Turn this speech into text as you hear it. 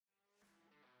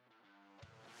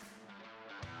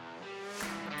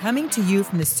Coming to you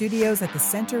from the studios at the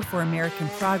Center for American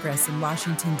Progress in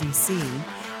Washington, D.C.,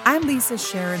 I'm Lisa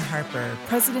Sharon Harper,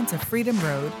 president of Freedom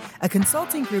Road, a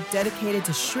consulting group dedicated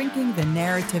to shrinking the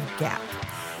narrative gap.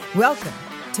 Welcome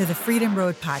to the Freedom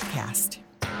Road podcast.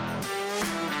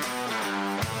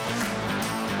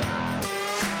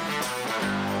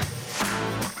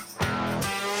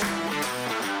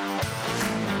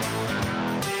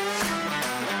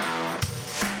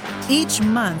 Each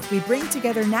month, we bring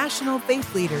together national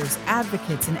faith leaders,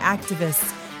 advocates, and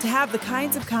activists to have the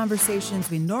kinds of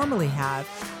conversations we normally have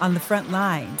on the front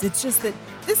lines. It's just that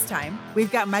this time,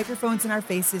 we've got microphones in our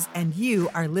faces and you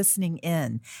are listening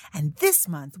in. And this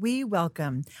month, we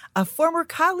welcome a former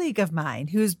colleague of mine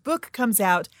whose book comes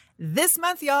out this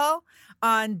month, y'all,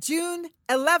 on June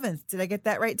 11th. Did I get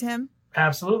that right, Tim?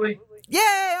 Absolutely.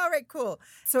 Yay! All right, cool.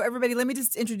 So everybody, let me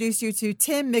just introduce you to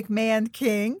Tim McMahon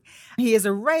King. He is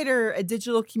a writer, a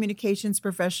digital communications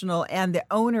professional, and the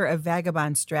owner of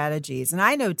Vagabond Strategies. And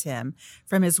I know Tim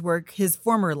from his work, his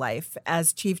former life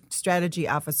as Chief Strategy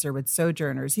Officer with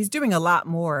Sojourners. He's doing a lot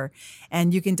more,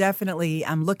 and you can definitely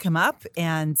look him up.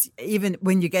 And even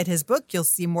when you get his book, you'll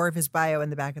see more of his bio in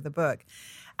the back of the book.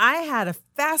 I had a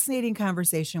fascinating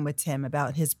conversation with Tim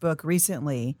about his book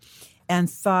recently and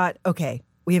thought, okay,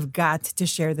 we have got to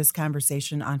share this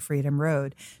conversation on Freedom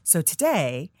Road. So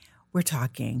today, we're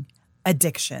talking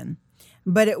addiction,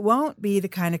 but it won't be the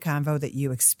kind of convo that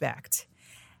you expect.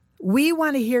 We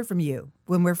want to hear from you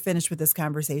when we're finished with this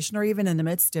conversation or even in the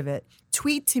midst of it.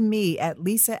 Tweet to me at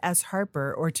Lisa S.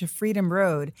 Harper or to Freedom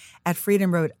Road at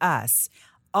Freedom Road Us.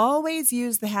 Always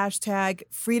use the hashtag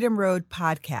Freedom Road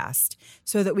Podcast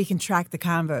so that we can track the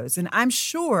convos. And I'm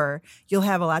sure you'll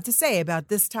have a lot to say about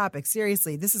this topic.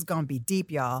 Seriously, this is going to be deep,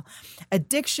 y'all.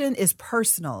 Addiction is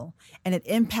personal and it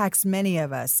impacts many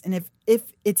of us. And if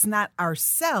it's not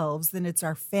ourselves, then it's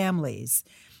our families.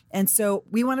 And so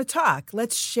we want to talk.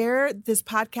 Let's share this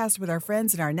podcast with our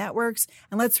friends and our networks,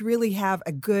 and let's really have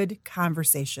a good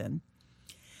conversation.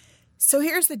 So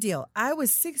here's the deal. I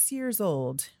was 6 years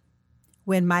old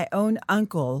when my own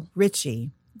uncle, Richie,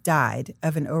 died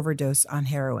of an overdose on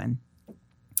heroin.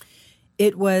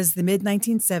 It was the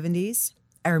mid-1970s.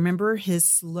 I remember his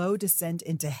slow descent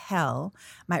into hell.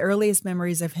 My earliest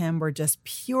memories of him were just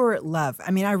pure love. I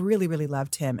mean, I really, really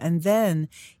loved him. And then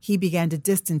he began to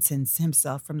distance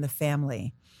himself from the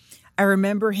family. I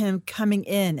remember him coming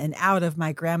in and out of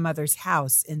my grandmother's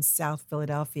house in South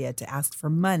Philadelphia to ask for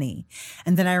money.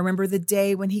 And then I remember the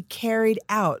day when he carried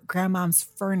out grandmom's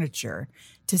furniture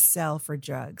to sell for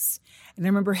drugs. And I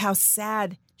remember how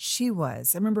sad she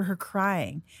was. I remember her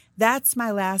crying. That's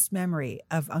my last memory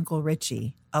of Uncle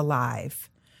Richie alive.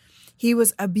 He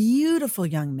was a beautiful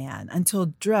young man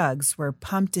until drugs were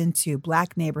pumped into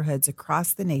Black neighborhoods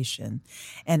across the nation,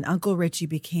 and Uncle Richie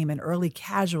became an early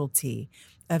casualty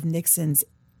of Nixon's,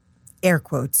 air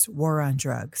quotes, war on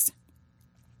drugs.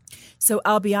 So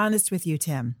I'll be honest with you,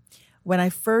 Tim. When I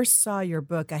first saw your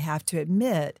book, I have to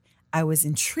admit, I was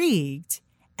intrigued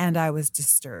and I was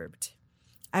disturbed.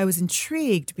 I was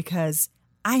intrigued because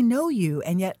I know you,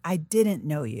 and yet I didn't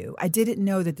know you. I didn't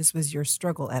know that this was your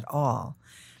struggle at all.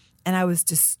 And I was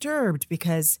disturbed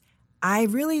because I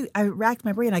racked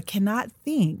my brain. I cannot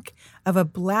think of a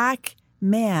Black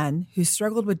man who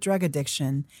struggled with drug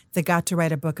addiction that got to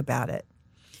write a book about it.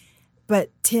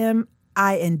 But Tim,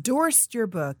 I endorsed your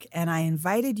book and I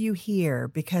invited you here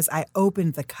because I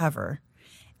opened the cover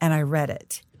and I read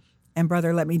it. And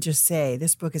brother, let me just say,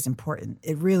 this book is important.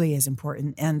 It really is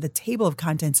important. And the table of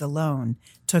contents alone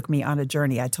took me on a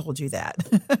journey. I told you that.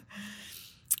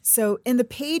 So in the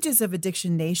pages of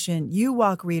Addiction Nation, you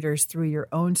walk readers through your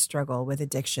own struggle with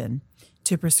addiction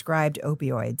to prescribed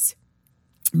opioids.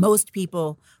 Most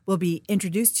people will be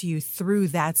introduced to you through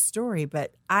that story,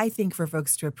 but I think for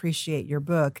folks to appreciate your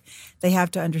book, they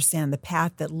have to understand the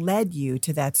path that led you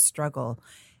to that struggle.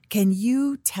 Can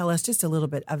you tell us just a little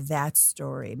bit of that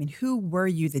story? I mean, who were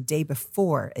you the day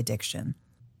before addiction?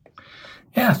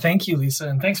 Yeah, thank you, Lisa.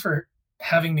 And thanks for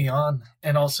having me on,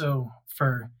 and also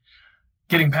for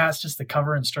getting past just the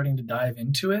cover and starting to dive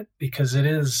into it, because it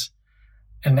is,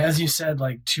 and as you said,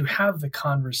 like, to have the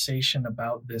conversation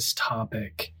about this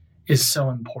topic is so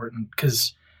important,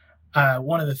 because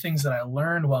one of the things that I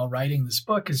learned while writing this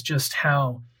book is just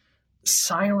how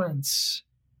silence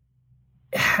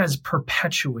has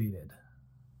perpetuated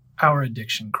our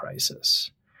addiction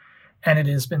crisis. And it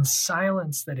has been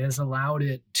silence that has allowed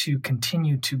it to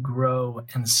continue to grow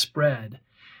and spread.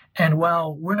 And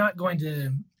while we're not going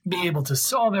to be able to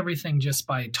solve everything just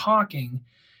by talking,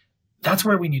 that's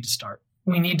where we need to start.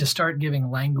 We need to start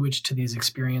giving language to these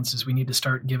experiences. We need to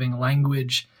start giving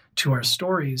language to our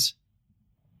stories.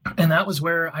 And that was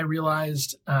where I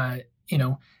realized,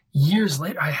 years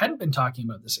later, I hadn't been talking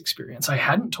about this experience. I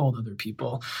hadn't told other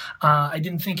people. I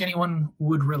didn't think anyone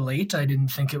would relate. I didn't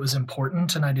think it was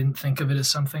important. And I didn't think of it as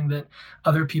something that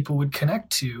other people would connect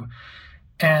to.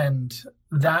 And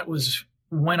that was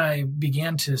when I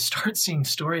began to start seeing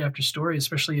story after story,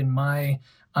 especially in my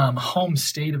home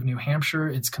state of New Hampshire.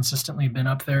 It's consistently been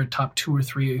up there, top 2 or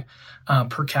 3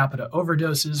 per capita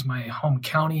overdoses. My home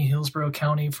county, Hillsborough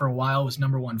County, for a while was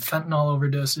number 1 fentanyl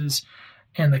overdoses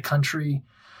in the country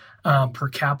per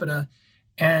capita.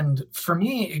 And for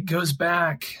me, it goes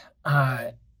back,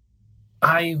 I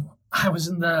was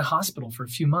in the hospital for a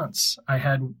few months. I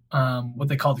had what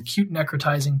they called acute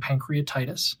necrotizing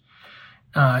pancreatitis.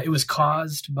 It was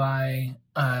caused by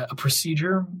a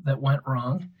procedure that went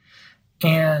wrong.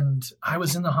 And I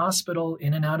was in the hospital,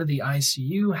 in and out of the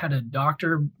ICU, had a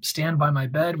doctor stand by my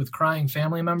bed with crying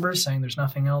family members saying there's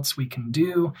nothing else we can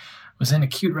do. Was in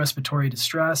acute respiratory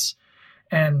distress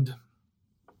and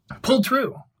pulled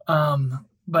through.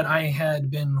 But I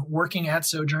had been working at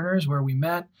Sojourners, where we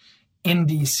met in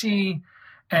DC,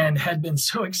 and had been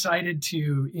so excited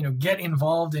to, get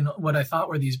involved in what I thought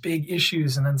were these big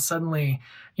issues. And then suddenly,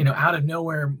 out of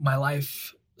nowhere, my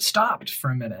life stopped for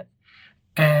a minute.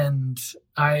 And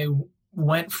I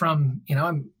went from,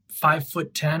 I'm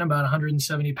 5'10", about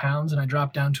 170 pounds, and I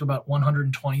dropped down to about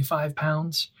 125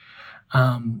 pounds.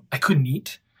 I couldn't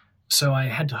eat, so I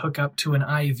had to hook up to an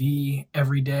IV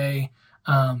every day.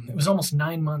 It was almost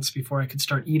 9 months before I could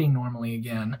start eating normally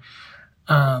again.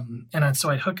 So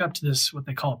I'd hook up to this, what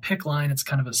they call a PICC line. It's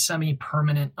kind of a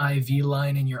semi-permanent IV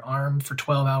line in your arm for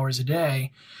 12 hours a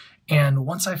day. And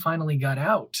once I finally got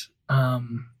out,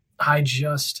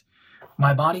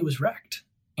 my body was wrecked,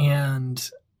 and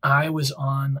I was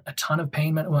on a ton of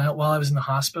pain. While I was in the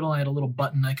hospital, I had a little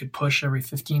button I could push every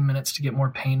 15 minutes to get more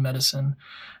pain medicine.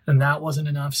 And that wasn't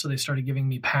enough. So they started giving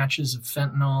me patches of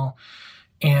fentanyl,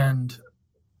 and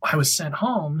I was sent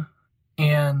home.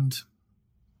 And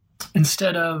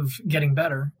instead of getting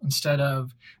better, instead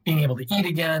of being able to eat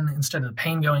again, instead of the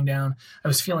pain going down, I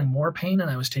was feeling more pain, and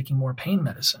I was taking more pain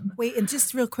medicine. Wait, and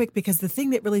just real quick, because the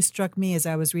thing that really struck me as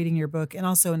I was reading your book and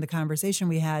also in the conversation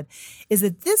we had is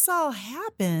that this all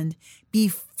happened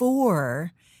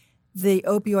before the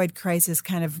opioid crisis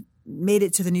kind of made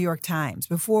it to the New York Times,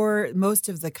 before most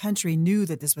of the country knew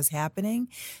that this was happening.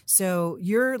 So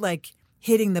you're like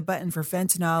hitting the button for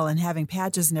fentanyl and having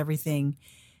patches and everything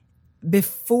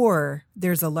before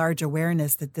there's a large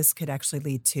awareness that this could actually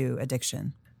lead to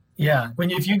addiction. Yeah.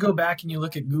 If you go back and you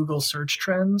look at Google search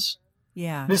trends,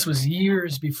 this was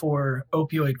years before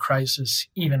opioid crisis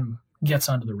even gets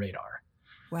onto the radar.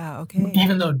 Wow. Okay.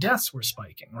 Even though deaths were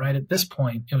spiking, right? At this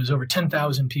point, it was over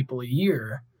 10,000 people a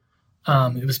year.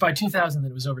 It was by 2000 that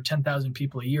it was over 10,000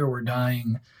 people a year were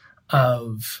dying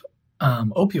of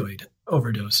opioid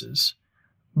overdoses,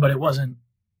 but it wasn't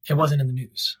in the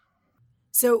news.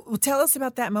 So tell us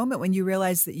about that moment when you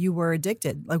realized that you were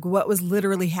addicted. Like, what was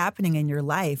literally happening in your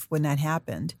life when that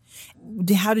happened?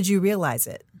 How did you realize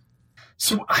it?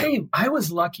 So I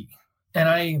was lucky, and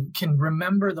I can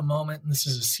remember the moment, and this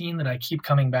is a scene that I keep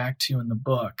coming back to in the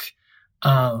book.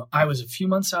 I was a few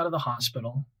months out of the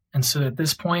hospital, and so at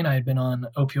this point I had been on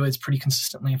opioids pretty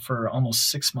consistently for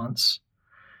almost 6 months.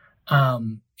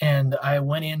 And I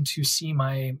went in to see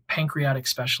my pancreatic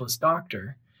specialist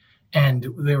doctor, and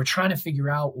they were trying to figure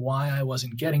out why I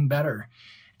wasn't getting better.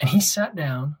 And he sat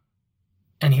down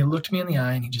and he looked me in the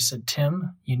eye and he just said,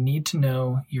 "Tim, you need to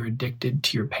know you're addicted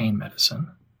to your pain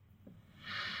medicine."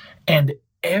 And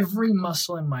every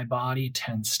muscle in my body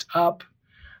tensed up.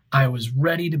 I was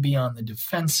ready to be on the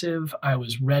defensive. I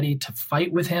was ready to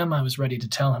fight with him. I was ready to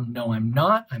tell him, "No, I'm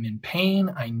not. I'm in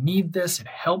pain. I need this. It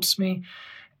helps me."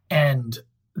 And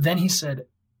then he said,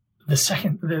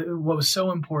 what was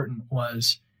so important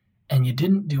was, "And you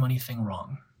didn't do anything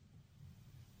wrong."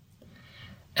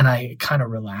 And I kind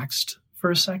of relaxed for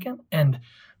a second. And,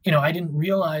 I didn't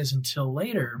realize until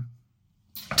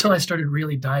I started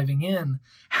really diving in,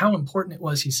 how important it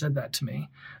was he said that to me.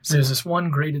 So there's this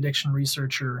one great addiction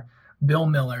researcher, Bill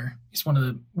Miller. He's one of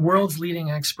the world's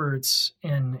leading experts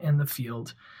in the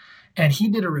field. And he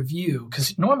did a review,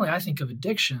 because normally I think of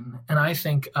addiction and I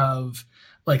think of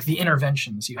like the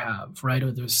interventions you have, right?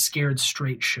 Or those scared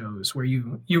straight shows where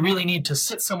you really need to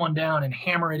sit someone down and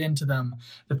hammer it into them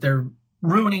that they're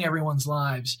ruining everyone's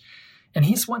lives. And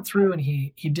he went through and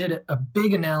he did a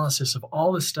big analysis of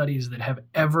all the studies that have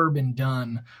ever been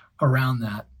done around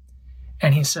that.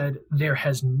 And he said, there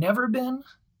has never been,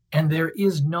 and there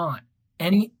is not,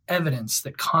 any evidence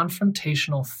that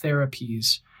confrontational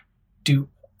therapies do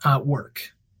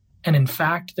work. And in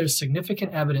fact, there's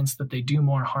significant evidence that they do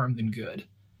more harm than good.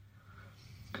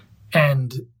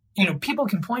 And, people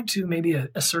can point to maybe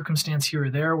a circumstance here or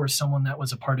there where someone that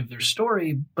was a part of their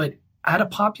story, but at a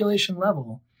population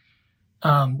level,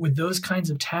 with those kinds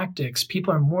of tactics,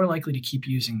 people are more likely to keep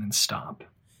using than stop.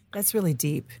 That's really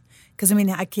deep. Because,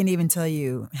 I can't even tell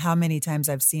you how many times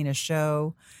I've seen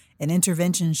an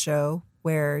intervention show,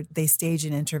 where they stage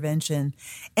an intervention.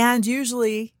 And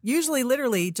usually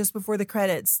literally just before the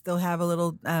credits, they'll have a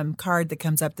little card that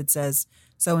comes up that says,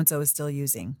 so-and-so is still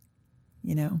using,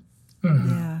 Mm-hmm.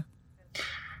 Yeah.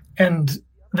 And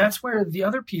that's where the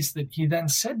other piece that he then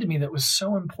said to me that was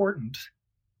so important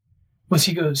was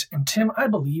he goes, and Tim, I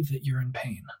believe that you're in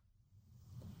pain.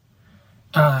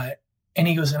 And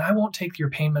he goes, and I won't take your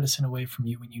pain medicine away from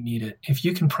you when you need it, if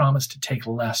you can promise to take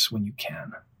less when you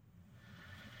can.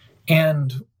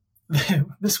 And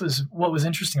this was what was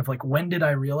interesting of when did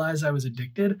I realize I was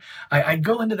addicted? I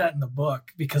go into that in the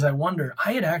book because I wonder,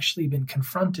 I had actually been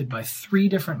confronted by 3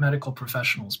 different medical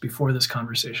professionals before this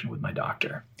conversation with my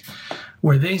doctor,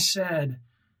 where they said,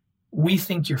 we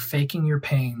think you're faking your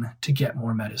pain to get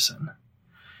more medicine.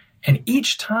 And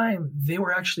each time they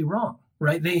were actually wrong,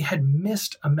 right? They had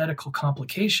missed a medical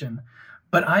complication,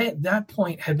 but I, at that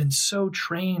point, had been so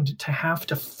trained to have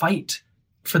to fight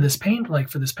for this pain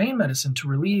medicine to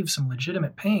relieve some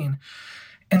legitimate pain.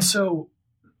 And so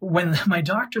when my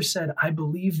doctor said, I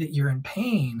believe that you're in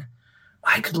pain,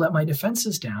 I could let my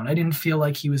defenses down. I didn't feel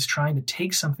like he was trying to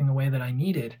take something away that I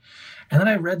needed. And then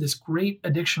I read this great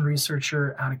addiction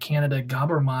researcher out of Canada,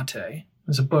 Gabor Mate.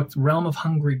 There's a book, The Realm of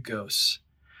Hungry Ghosts.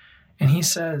 And he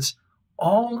says,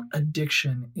 all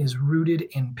addiction is rooted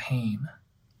in pain,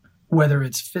 whether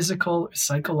it's physical,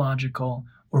 psychological,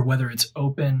 or whether it's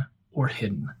open or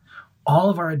hidden. All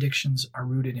of our addictions are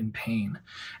rooted in pain.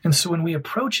 And so when we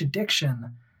approach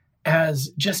addiction as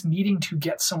just needing to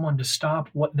get someone to stop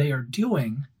what they are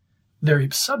doing,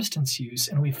 their substance use,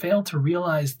 and we fail to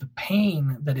realize the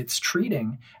pain that it's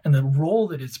treating and the role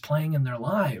that it's playing in their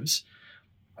lives,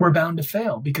 we're bound to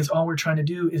fail because all we're trying to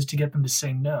do is to get them to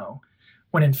say no.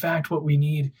 When in fact, what we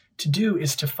need to do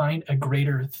is to find a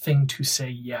greater thing to say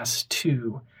yes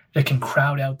to that can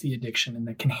crowd out the addiction and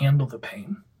that can handle the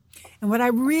pain. And what I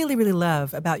really, really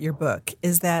love about your book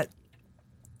is that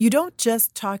you don't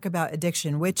just talk about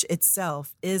addiction, which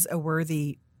itself is a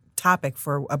worthy topic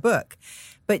for a book,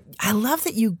 but I love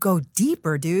that you go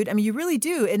deeper, dude. You really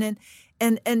do.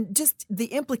 And just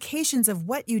the implications of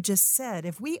what you just said,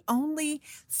 if we only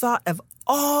thought of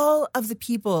all of the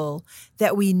people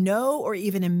that we know or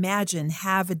even imagine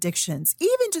have addictions,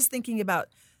 even just thinking about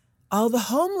all the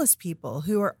homeless people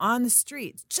who are on the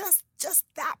streets, just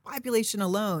that population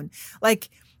alone, like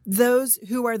those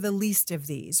who are the least of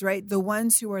these, right? The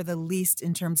ones who are the least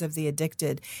in terms of the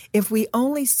addicted. If we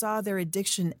only saw their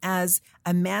addiction as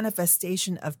a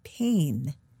manifestation of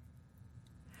pain,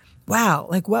 wow,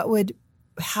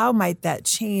 how might that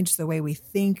change the way we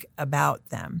think about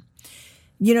them?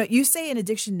 You say in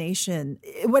Addiction Nation,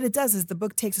 what it does is the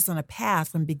book takes us on a path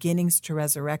from beginnings to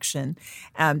resurrection.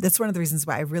 That's one of the reasons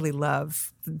why I really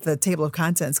love the table of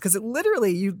contents, because it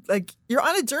literally, you're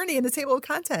on a journey in the table of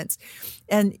contents.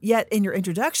 And yet in your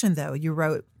introduction, though, you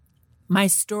wrote, my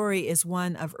story is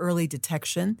one of early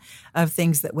detection of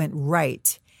things that went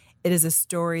right. It is a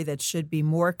story that should be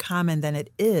more common than it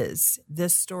is.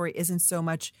 This story isn't so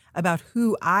much about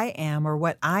who I am or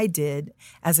what I did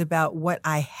as about what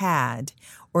I had,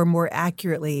 or more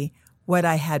accurately, what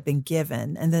I had been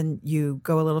given. And then you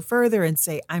go a little further and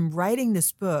say, I'm writing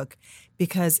this book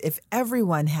because if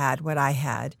everyone had what I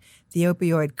had, the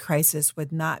opioid crisis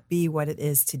would not be what it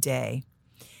is today.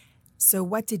 So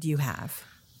what did you have?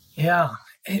 Yeah.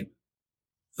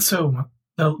 So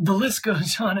the list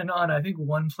goes on and on. I think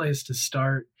one place to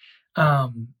start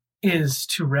is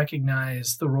to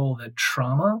recognize the role that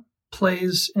trauma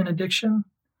plays in addiction.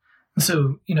 And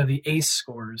so, the ACE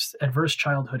scores, adverse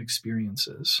childhood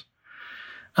experiences.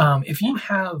 If you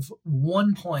have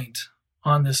 1 point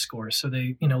on this score, so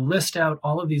they, list out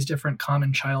all of these different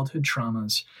common childhood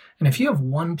traumas. And if you have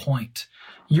 1 point,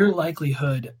 your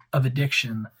likelihood of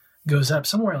addiction goes up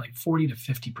somewhere like 40 to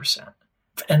 50%.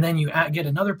 And then you get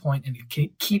another point and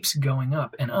it keeps going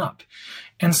up and up.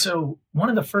 And so one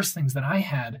of the first things that I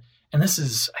had, and this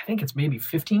is, I think it's maybe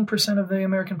 15% of the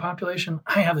American population,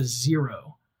 I have a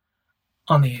 0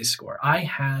 on the ACE score. I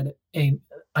had a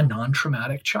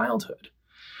non-traumatic childhood.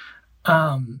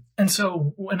 And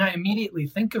so when I immediately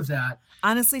think of that,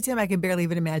 honestly, Tim, I can barely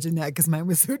even imagine that because mine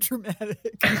was so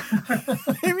traumatic.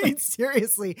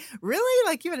 Seriously, really?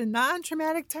 Like you had a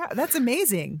non-traumatic child? That's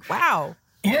amazing. Wow.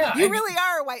 Yeah. You really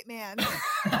are a white man.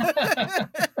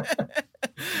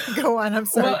 Go on. I'm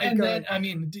sorry. Well, and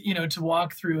then, to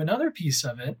walk through another piece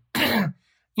of it,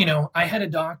 I had a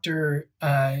doctor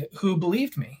who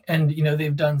believed me, and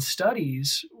they've done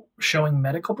studies showing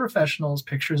medical professionals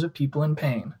pictures of people in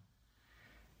pain,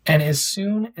 and as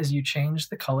soon as you change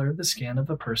the color of the skin of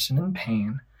a person in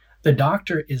pain, the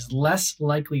doctor is less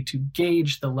likely to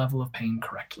gauge the level of pain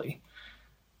correctly.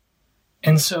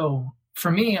 And so for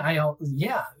me,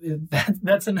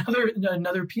 that's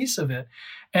another piece of it.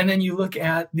 And then you look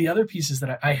at the other pieces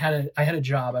that I had a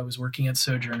job. I was working at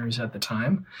Sojourners at the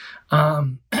time.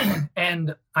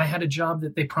 And I had a job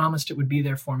that they promised it would be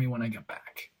there for me when I got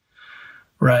back.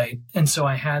 Right. And so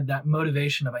I had that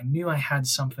motivation I knew I had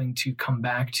something to come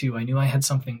back to. I knew I had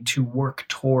something to work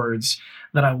towards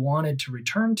that I wanted to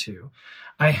return to.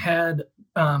 I had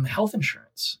health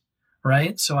insurance,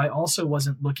 right? So I also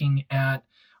wasn't looking at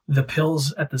the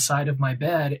pills at the side of my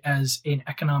bed as an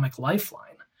economic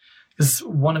lifeline. Because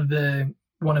one of the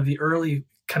early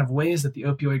kind of ways that the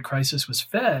opioid crisis was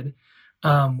fed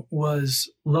was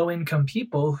low-income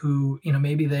people who,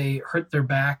 maybe they hurt their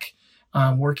back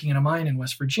working in a mine in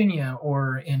West Virginia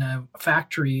or in a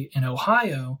factory in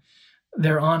Ohio.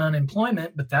 They're on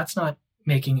unemployment, but that's not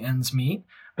making ends meet.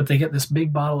 But they get this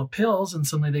big bottle of pills, and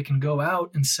suddenly they can go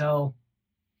out and sell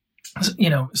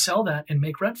that and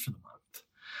make rent for the month.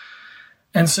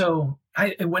 And so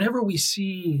whenever we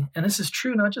see, and this is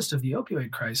true not just of the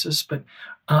opioid crisis, but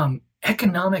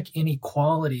economic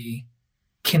inequality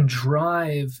can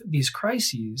drive these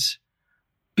crises,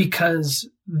 because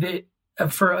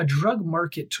for a drug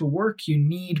market to work, you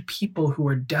need people who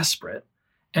are desperate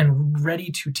and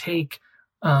ready to take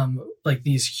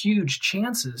these huge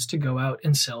chances to go out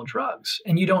and sell drugs.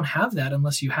 And you don't have that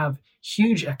unless you have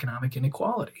huge economic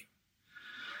inequality.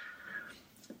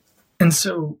 And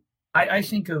so I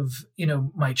think of,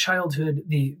 my childhood,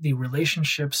 the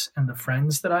relationships and the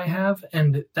friends that I have.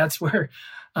 And that's where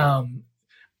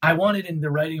I wanted, in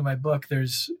the writing of my book,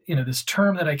 there's, this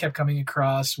term that I kept coming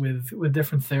across with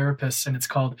different therapists, and it's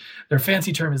called, their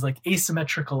fancy term is like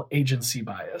asymmetrical agency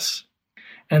bias.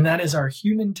 And that is our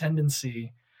human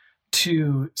tendency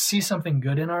to see something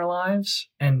good in our lives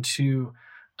and to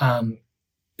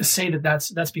say that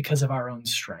that's because of our own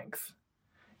strength.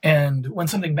 And when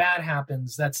something bad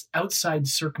happens, that's outside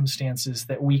circumstances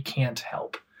that we can't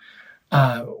help.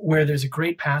 Where there's a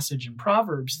great passage in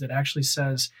Proverbs that actually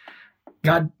says,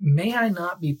 God, may I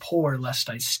not be poor lest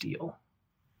I steal,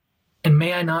 and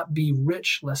may I not be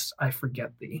rich lest I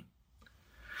forget thee.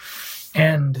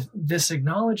 And this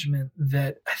acknowledgement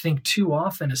that I think too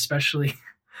often, especially,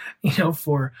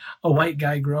 for a white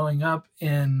guy growing up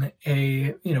in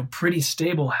a, pretty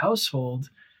stable household,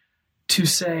 to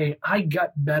say, I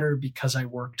got better because I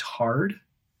worked hard,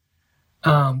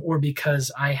 or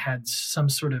because I had some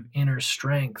sort of inner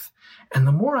strength. And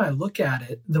the more I look at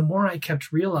it, the more I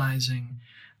kept realizing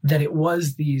that it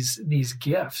was these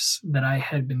gifts that I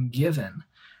had been given.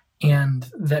 And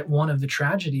that one of the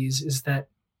tragedies is that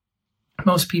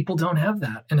most people don't have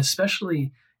that. And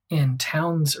especially in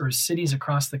towns or cities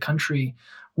across the country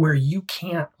where you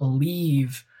can't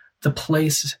leave the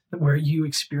place where you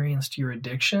experienced your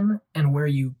addiction and where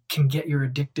you can get your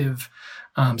addictive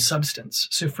substance.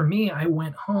 So for me, I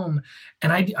went home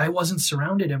and I wasn't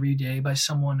surrounded every day by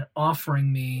someone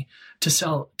offering me to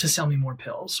sell me more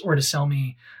pills, or to sell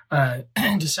me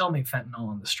fentanyl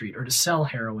on the street, or to sell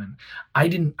heroin.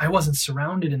 I wasn't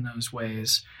surrounded in those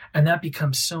ways. And that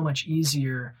becomes so much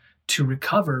easier to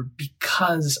recover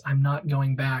because I'm not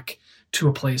going back to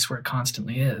a place where it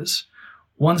constantly is.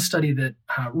 One study that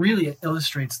really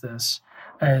illustrates this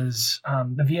is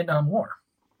the Vietnam War.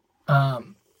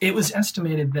 It was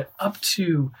estimated that up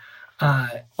to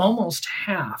almost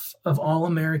half of all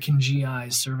American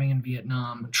GIs serving in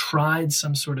Vietnam tried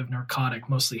some sort of narcotic,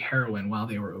 mostly heroin, while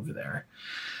they were over there.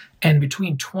 And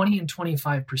between 20 and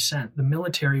 25%, the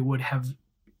military would have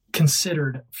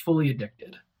considered fully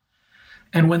addicted.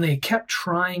 And when they kept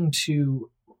trying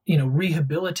to,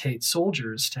 rehabilitate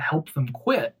soldiers to help them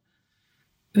quit,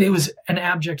 it was an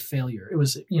abject failure. It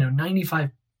was,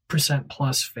 95%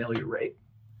 plus failure rate.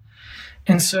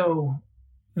 And so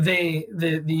the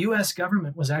U.S.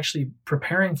 government was actually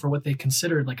preparing for what they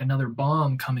considered like another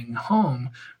bomb coming home,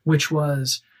 which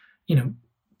was,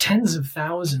 tens of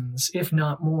thousands, if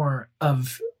not more,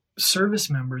 of service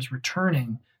members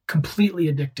returning completely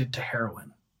addicted to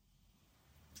heroin.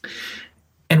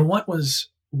 And what was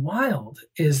wild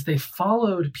is they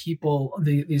followed people,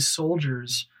 these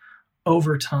soldiers,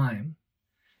 over time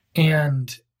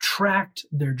and tracked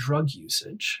their drug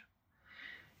usage.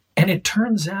 And it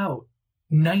turns out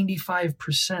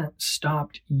 95%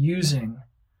 stopped using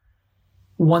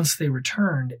once they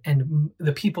returned. And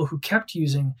the people who kept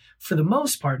using, for the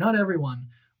most part, not everyone,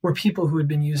 were people who had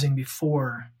been using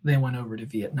before they went over to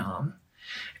Vietnam.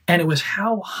 And it was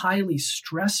how highly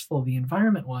stressful the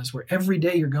environment was, where every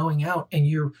day you're going out and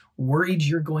you're worried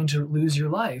you're going to lose your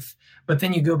life. But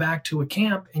then you go back to a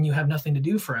camp and you have nothing to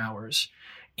do for hours.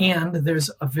 And there's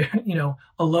a very,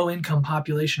 a low income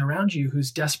population around you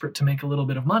who's desperate to make a little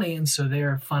bit of money. And so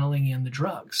they're funneling in the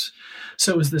drugs.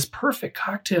 So it was this perfect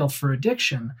cocktail for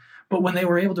addiction. But when they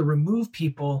were able to remove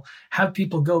people, have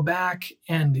people go back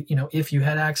and, if you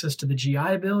had access to the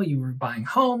GI Bill, you were buying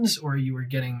homes or you were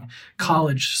getting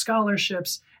college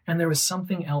scholarships, and there was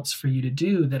something else for you to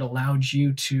do that allowed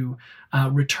you to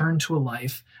return to a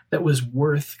life that was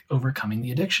worth overcoming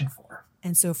the addiction for.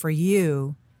 And so for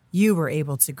you, you were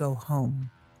able to go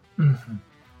home. Mm-hmm.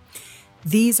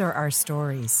 These are our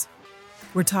stories.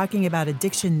 We're talking about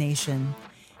Addiction Nation,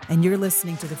 and you're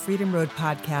listening to the Freedom Road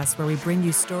podcast, where we bring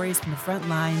you stories from the front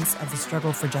lines of the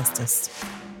struggle for justice.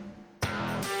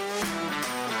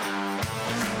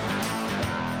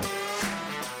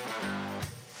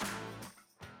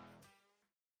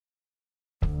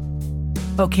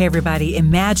 Okay, everybody,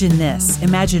 imagine this.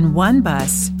 Imagine one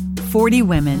bus, 40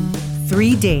 women,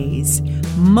 3 days,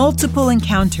 multiple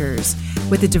encounters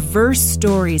with the diverse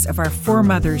stories of our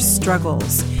foremothers'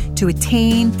 struggles to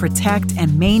attain, protect,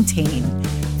 and maintain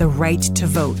the right to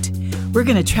vote. We're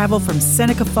going to travel from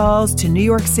Seneca Falls to New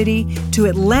York City to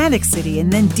Atlantic City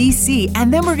and then DC.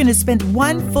 And then we're going to spend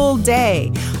one full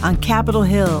day on Capitol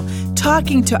Hill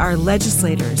talking to our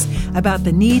legislators about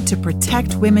the need to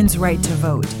protect women's right to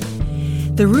vote.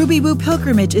 The Ruby Woo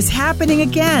Pilgrimage is happening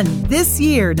again this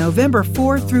year, November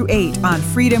 4 through 8 on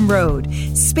Freedom Road.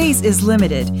 Space is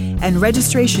limited and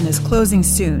registration is closing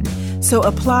soon. So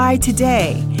apply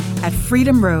today at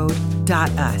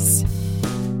freedomroad.us.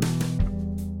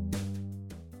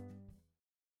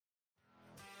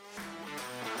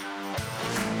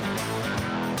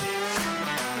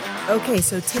 Okay,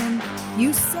 so Tim,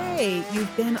 you say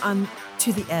you've been on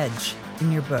to the edge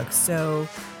in your book. So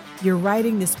you're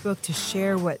writing this book to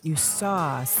share what you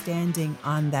saw standing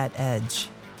on that edge.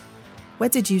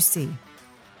 What did you see?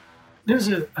 There's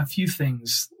a few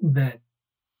things that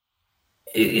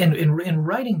in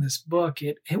writing this book,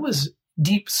 it was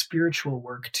deep spiritual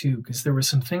work too, because there were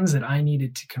some things that I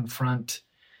needed to confront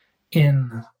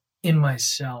in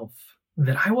myself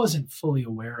that I wasn't fully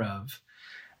aware of.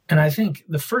 And I think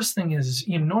the first thing is,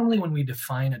 normally when we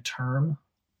define a term,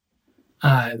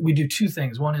 we do two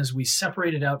things. One is we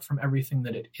separate it out from everything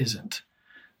that it isn't.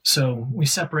 So we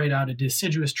separate out a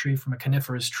deciduous tree from a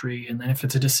coniferous tree. And then if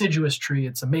it's a deciduous tree,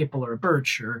 it's a maple or a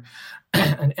birch or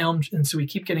an elm. And so we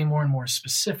keep getting more and more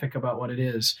specific about what it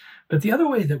is. But the other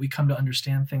way that we come to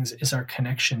understand things is our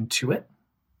connection to it.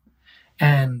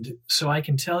 And so I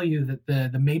can tell you that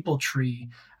the maple tree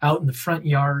out in the front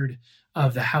yard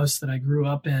of the house that I grew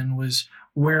up in was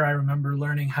where I remember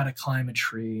learning how to climb a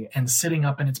tree and sitting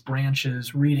up in its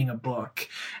branches, reading a book.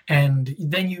 And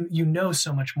then you know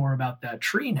so much more about that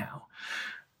tree now.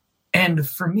 And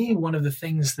for me, one of the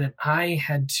things that I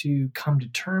had to come to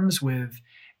terms with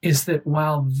is that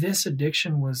while this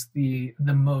addiction was the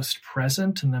most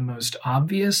present and the most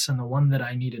obvious and the one that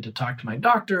I needed to talk to my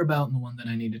doctor about and the one that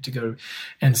I needed to go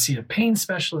and see a pain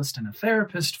specialist and a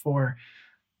therapist for,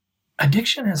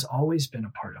 addiction has always been a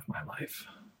part of my life,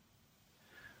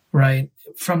 right?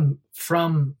 From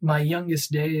my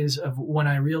youngest days of when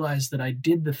I realized that I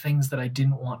did the things that I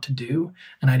didn't want to do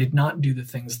and I did not do the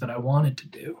things that I wanted to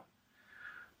do.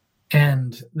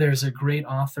 And there's a great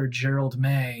author, Gerald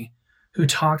May, who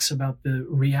talks about the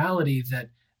reality that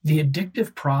the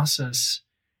addictive process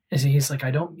is,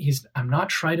 I'm not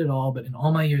tried at all, but in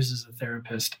all my years as a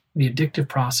therapist, the addictive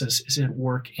process is at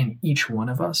work in each one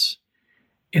of us.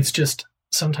 It's just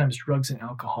sometimes drugs and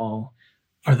alcohol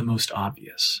are the most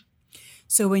obvious.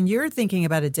 So when you're thinking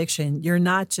about addiction, you're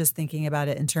not just thinking about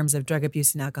it in terms of drug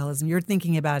abuse and alcoholism. You're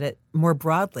thinking about it more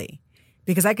broadly.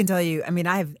 Because I can tell you,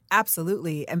 I have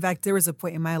absolutely, in fact, there was a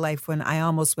point in my life when I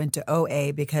almost went to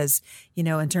OA because,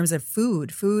 in terms of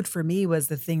food for me was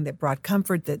the thing that brought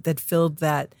comfort, that filled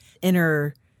that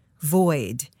inner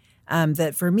void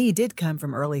that for me did come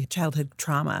from early childhood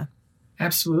trauma.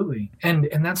 Absolutely. And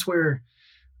that's where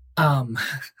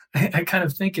I kind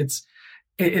of think it's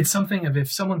something of,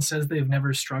 if someone says they've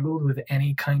never struggled with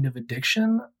any kind of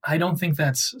addiction, I don't think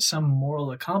that's some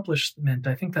moral accomplishment.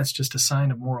 I think that's just a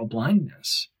sign of moral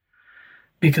blindness,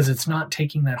 because it's not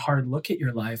taking that hard look at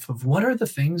your life of what are the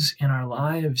things in our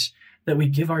lives that we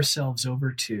give ourselves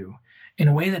over to in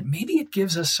a way that maybe it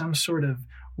gives us some sort of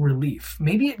relief.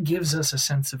 Maybe it gives us a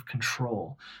sense of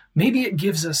control. Maybe it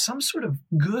gives us some sort of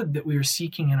good that we are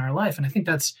seeking in our life. And I think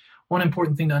that's one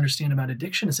important thing to understand about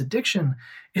addiction is addiction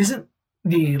isn't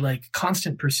the like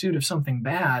constant pursuit of something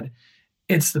bad.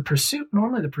 It's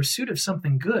normally the pursuit of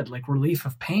something good, like relief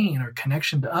of pain or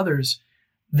connection to others,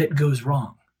 that goes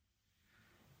wrong.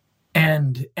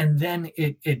 And then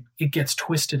it gets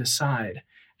twisted aside.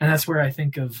 And that's where I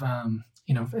think of,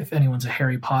 if anyone's a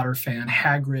Harry Potter fan,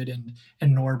 Hagrid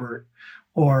and Norbert,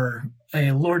 or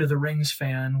a Lord of the Rings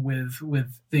fan with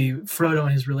the Frodo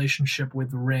and his relationship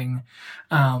with the ring,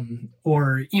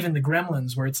 or even the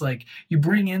Gremlins, where it's like you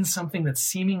bring in something that's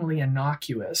seemingly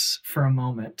innocuous for a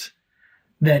moment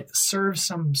that serves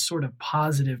some sort of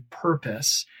positive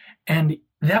purpose. And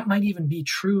that might even be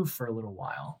true for a little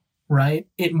while, right?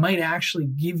 It might actually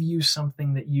give you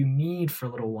something that you need for a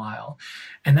little while.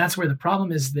 And that's where the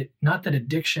problem is, that not that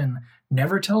addiction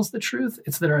never tells the truth,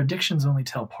 it's that our addictions only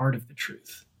tell part of the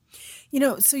truth.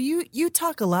 So you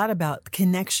talk a lot about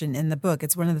connection in the book.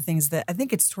 It's one of the things that I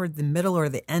think it's toward the middle or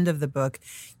the end of the book,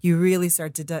 you really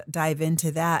start to dive into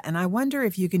that. And I wonder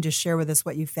if you can just share with us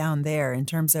what you found there in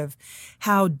terms of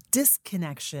how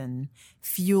disconnection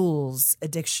fuels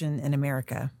addiction in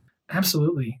America.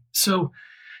 Absolutely. So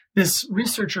this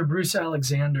researcher, Bruce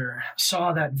Alexander,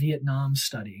 saw that Vietnam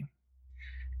study,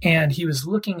 and he was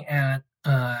looking at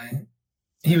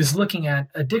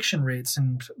addiction rates,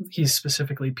 and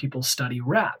people study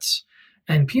rats.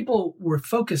 And people were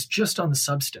focused just on the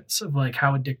substance of like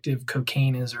how addictive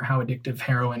cocaine is or how addictive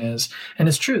heroin is. And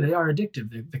it's true, they are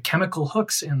addictive. The chemical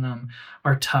hooks in them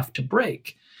are tough to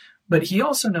break. But he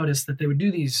also noticed that they would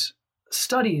do these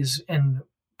studies and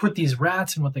put these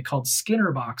rats in what they called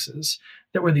Skinner boxes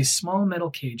that were these small metal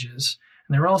cages,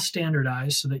 and they were all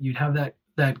standardized so that you'd have that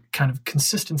kind of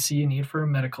consistency you need for a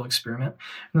medical experiment.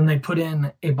 And then they put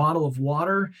in a bottle of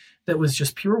water that was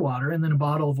just pure water, and then a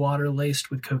bottle of water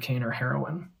laced with cocaine or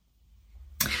heroin.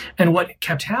 And what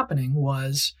kept happening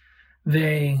was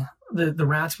the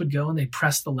rats would go and they'd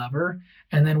press the lever,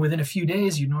 and then within a few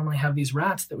days you'd normally have these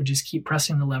rats that would just keep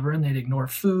pressing the lever, and they'd ignore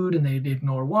food and they'd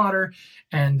ignore water,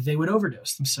 and they would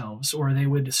overdose themselves or they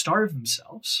would starve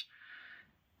themselves.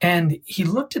 And he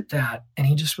looked at that and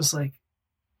he just was like,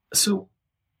 so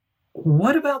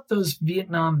what about those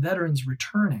Vietnam veterans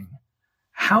returning?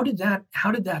 How did that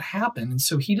happen? And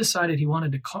so he decided he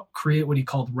wanted to create what he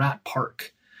called Rat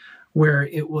Park, where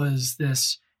it was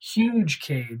this huge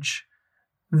cage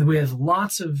with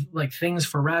lots of like things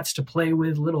for rats to play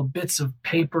with, little bits of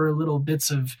paper, little bits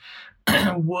of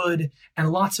wood,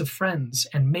 and lots of friends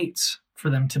and mates for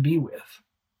them to be with.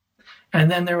 And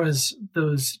then there was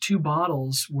those 2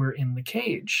 bottles were in the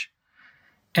cage.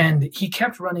 And he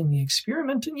kept running the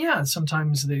experiment. And yeah,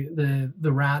 sometimes the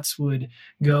rats would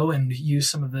go and use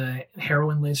some of the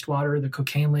heroin-laced water, the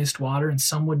cocaine-laced water, and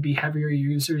some would be heavier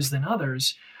users than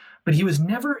others. But he was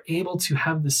never able to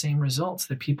have the same results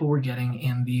that people were getting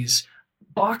in these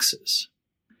boxes.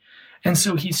 And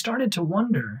so he started to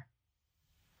wonder,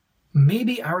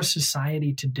 maybe our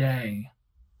society today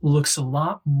looks a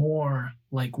lot more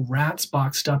like rats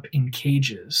boxed up in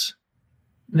cages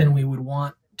than we would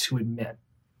want to admit.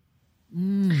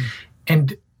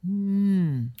 And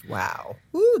wow.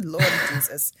 Ooh, Lord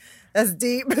Jesus. That's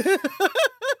deep.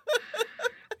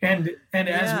 and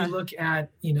as we look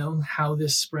at, how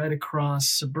this spread across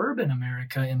suburban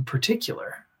America in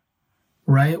particular,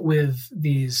 right? With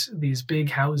these big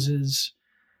houses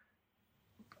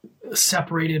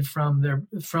separated from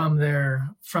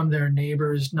their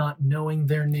neighbors, not knowing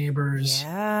their neighbors,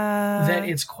 that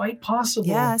it's quite possible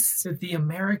that the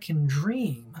American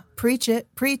dream, preach,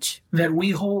 that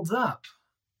we hold up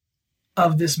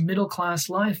of this middle-class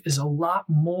life is a lot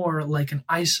more like an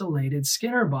isolated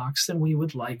Skinner box than we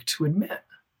would like to admit.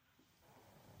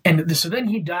 And so then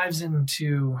he dives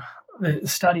into the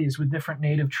studies with different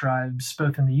native tribes,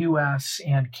 both in the U.S.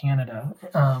 and Canada,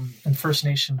 and First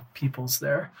Nation peoples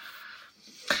there.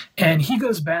 And he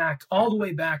goes back all the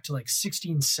way back to like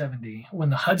 1670, when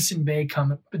the Hudson Bay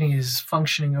Company is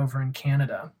functioning over in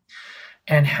Canada,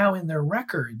 and how in their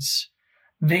records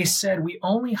they said, we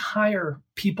only hire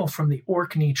people from the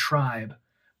Orkney tribe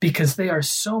because they are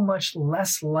so much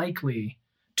less likely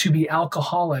to be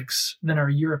alcoholics than our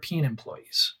European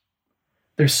employees.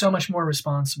 They're so much more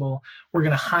responsible. We're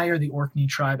going to hire the Orkney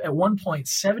tribe. At one point,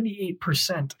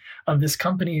 78% of this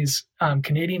company's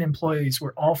Canadian employees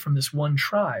were all from this one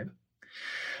tribe.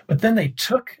 But then they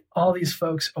took all these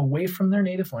folks away from their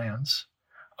native lands,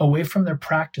 away from their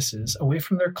practices, away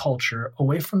from their culture,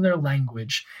 away from their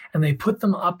language, and they put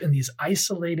them up in these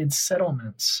isolated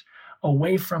settlements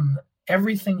away from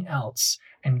everything else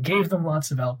and gave them lots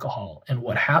of alcohol. And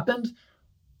what happened?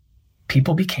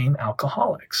 People became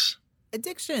alcoholics.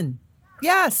 Addiction.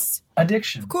 Yes.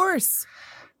 Addiction. Of course.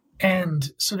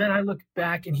 And so then I look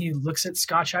back and he looks at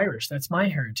Scotch Irish. That's my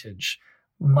heritage.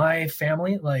 my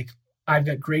family, like I've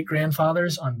got great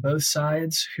grandfathers on both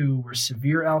sides who were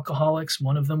severe alcoholics.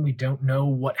 One of them, we don't know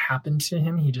what happened to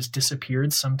him. He just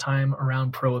disappeared sometime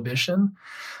around Prohibition.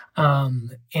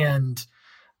 And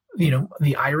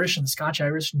the Irish and Scotch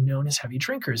Irish known as heavy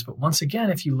drinkers. But once again,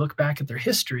 if you look back at their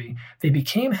history, they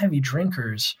became heavy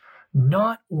drinkers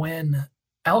not when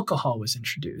alcohol was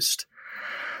introduced.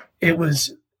 It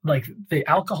was like the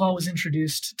alcohol was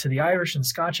introduced to the Irish and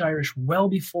Scotch Irish well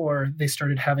before they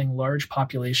started having large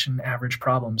population average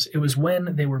problems. It was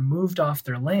when they were moved off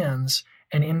their lands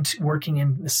and into working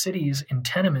in the cities, in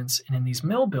tenements, and in these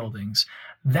mill buildings.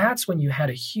 That's when you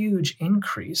had a huge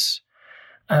increase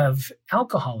of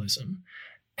alcoholism.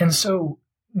 And so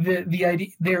the idea,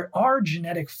 there are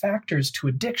genetic factors to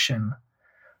addiction,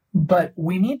 but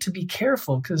we need to be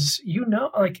careful because,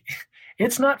 like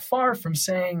it's not far from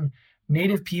saying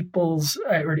Native peoples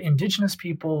or indigenous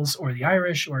peoples or the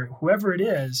Irish or whoever it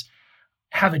is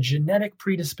have a genetic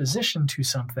predisposition to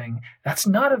something. That's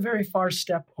not a very far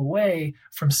step away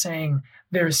from saying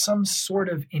there's some sort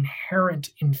of inherent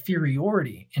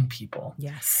inferiority in people.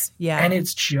 Yes. Yeah. And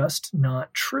it's just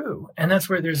not true. And that's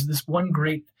where there's this one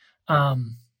great,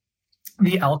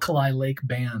 the Alkali Lake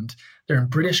Band. They're in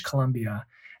British Columbia.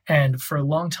 And for a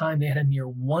long time, they had a near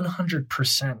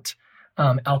 100%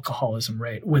 alcoholism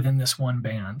rate within this one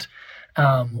band.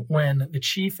 When the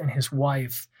chief and his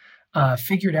wife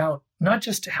figured out not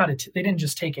just how to, they didn't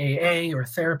just take AA or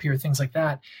therapy or things like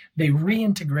that. They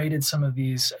reintegrated some of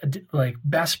these like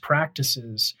best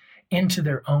practices into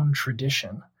their own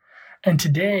tradition. And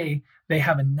today they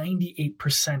have a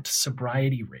 98%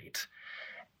 sobriety rate.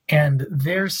 And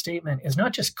their statement is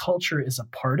not just culture is a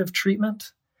part of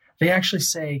treatment. They actually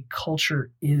say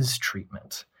culture is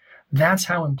treatment. That's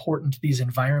how important these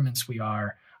environments we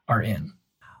are in.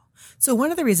 So one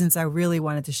of the reasons I really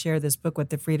wanted to share this book with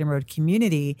the Freedom Road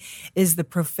community is the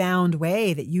profound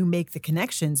way that you make the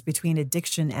connections between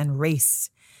addiction and race,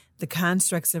 the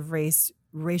constructs of race,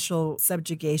 racial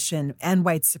subjugation, and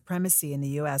white supremacy in the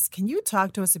U.S. Can you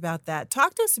talk to us about that?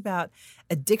 Talk to us about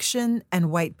addiction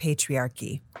and white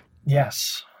patriarchy.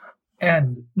 Yes.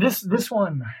 And this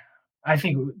one, I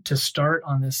think to start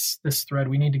on this thread,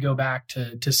 we need to go back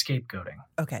to scapegoating.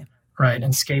 Okay. Right.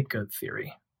 And scapegoat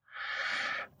theory.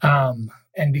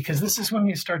 And because this is when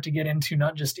you start to get into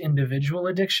not just individual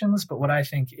addictions, but what I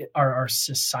think are our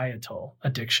societal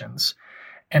addictions.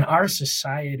 And our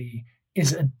society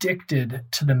is addicted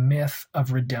to the myth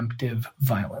of redemptive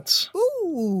violence.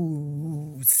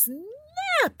 Ooh, snap.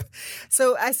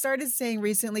 So I started saying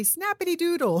recently, snappity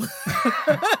doodle.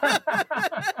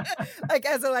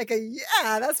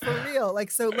 Yeah, that's for real.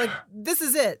 This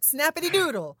is it. Snappity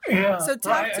doodle. Yeah. So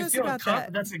talk to us about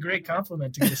that. That's a great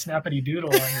compliment to get a snappity doodle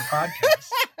on your podcast.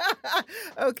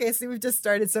 Okay, so we've just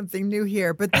started something new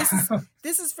here, but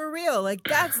this is for real. Like,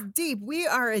 that's deep. We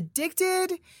are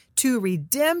addicted to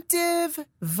redemptive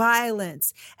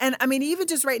violence. And I mean, even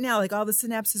just right now, like all the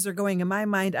synapses are going in my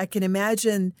mind, I can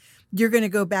imagine you're going to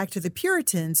go back to the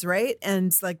Puritans, right?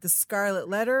 And like the Scarlet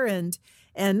Letter and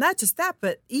not just that,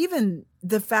 but even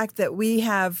the fact that we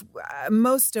have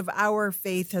most of our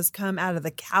faith has come out of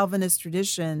the Calvinist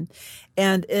tradition.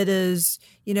 And it is,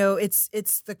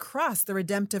 it's the cross, the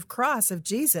redemptive cross of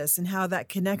Jesus and how that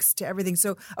connects to everything.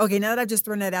 So, okay, now that I've just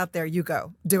thrown that out there, you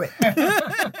go. Do it.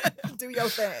 Do your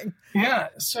thing. Yeah.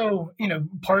 So,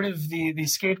 part of the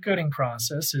scapegoating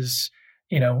process is,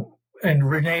 and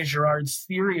Rene Girard's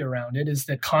theory around it is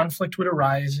that conflict would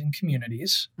arise in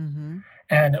communities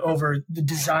and over the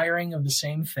desiring of the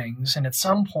same things. And at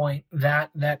some point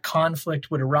that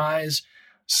conflict would arise,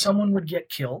 someone would get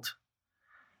killed.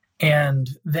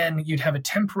 And then you'd have a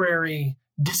temporary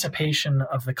dissipation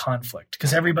of the conflict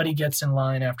because everybody gets in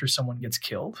line after someone gets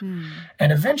killed.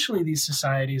 And eventually these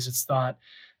societies, it's thought,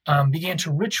 began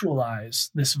to ritualize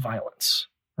this violence,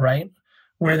 right?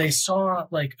 Where they saw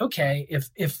like, okay,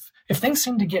 if things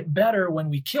seem to get better when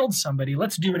we killed somebody,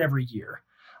 let's do it every year.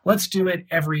 Let's do it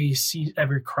every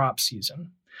crop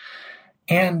season.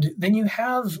 And then you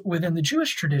have within the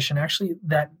Jewish tradition, actually,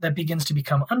 that begins to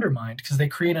become undermined because they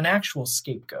create an actual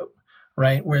scapegoat,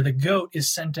 right? Where the goat is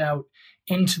sent out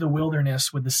into the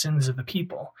wilderness with the sins of the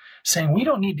people, saying, we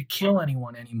don't need to kill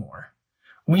anyone anymore.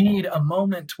 We need a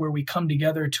moment where we come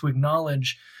together to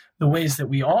acknowledge the ways that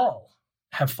we all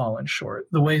have fallen short,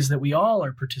 the ways that we all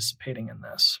are participating in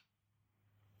this.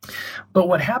 But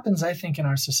what happens, I think, in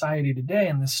our society today,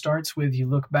 and this starts with you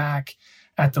look back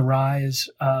at the rise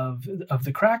of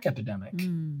the crack epidemic.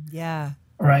 Yeah.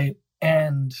 Right.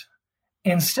 And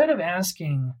instead of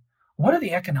asking, what are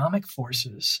the economic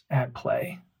forces at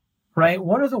play? Right?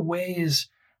 What are the ways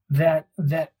that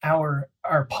our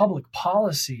public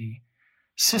policy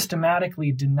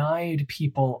systematically denied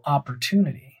people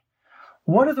opportunity?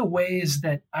 What are the ways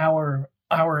that our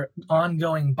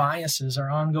ongoing biases, our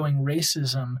ongoing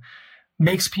racism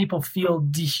makes people feel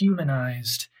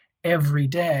dehumanized every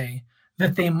day,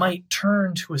 that they might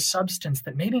turn to a substance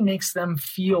that maybe makes them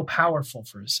feel powerful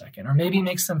for a second, or maybe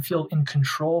makes them feel in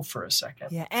control for a second?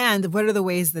 Yeah. And what are the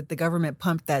ways that the government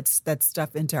pumped that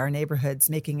stuff into our neighborhoods,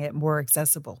 making it more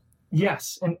accessible?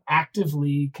 Yes, and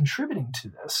actively contributing to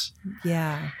this.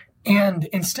 Yeah. And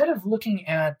instead of looking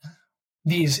at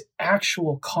these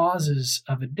actual causes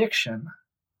of addiction,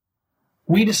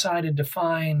 we decided to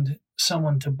find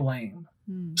someone to blame,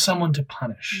 someone to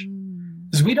punish.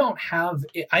 Because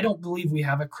I don't believe we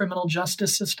have a criminal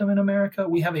justice system in America.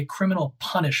 We have a criminal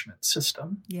punishment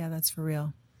system. Yeah, that's for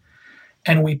real.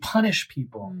 And we punish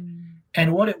people.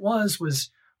 And what it was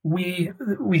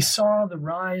we saw the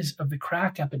rise of the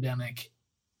crack epidemic,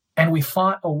 and we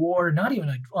fought a war, not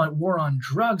even a war on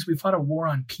drugs, we fought a war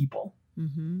on people.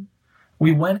 Mm-hmm.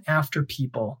 We went after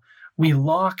people. We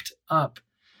locked up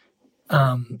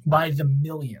by the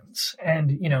millions.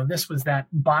 And, this was that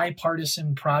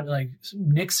bipartisan like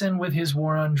Nixon with his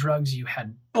war on drugs. You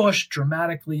had Bush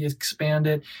dramatically expand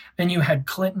it. Then you had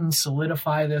Clinton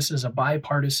solidify this as a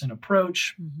bipartisan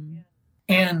approach. Mm-hmm.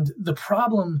 And the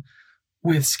problem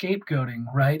with scapegoating,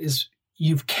 right, is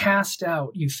you've cast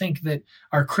out, you think that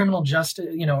our criminal justice,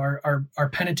 our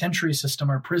penitentiary system,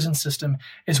 our prison system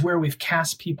is where we've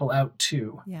cast people out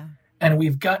to. Yeah. And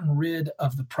we've gotten rid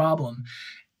of the problem.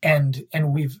 And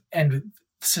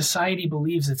society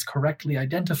believes it's correctly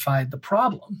identified the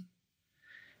problem.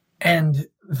 And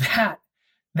that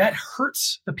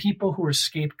hurts the people who are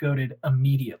scapegoated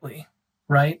immediately,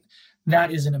 right?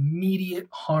 That is an immediate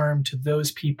harm to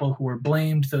those people who are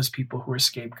blamed, those people who are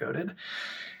scapegoated.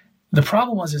 The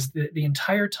problem is that the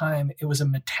entire time it was a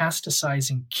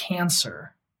metastasizing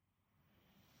cancer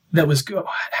that was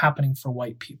happening for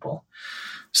white people.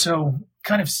 So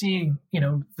kind of seeing,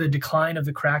 the decline of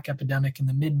the crack epidemic in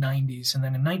the mid-90s. And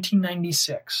then in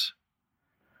 1996,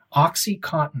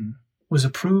 OxyContin was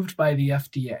approved by the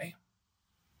FDA.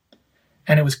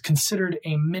 And it was considered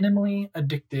a minimally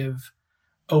addictive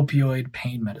opioid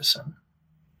pain medicine.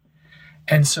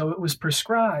 And so it was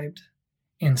prescribed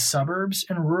in suburbs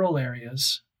and rural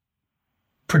areas,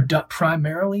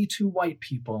 primarily to white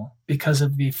people, because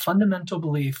of the fundamental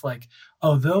belief, like,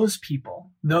 oh, those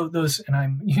people, those, and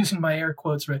I'm using my air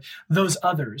quotes, right? Those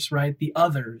others, right? The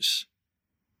others,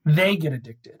 they get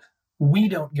addicted. We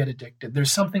don't get addicted.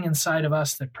 There's something inside of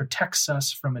us that protects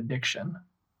us from addiction.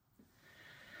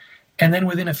 And then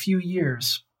within a few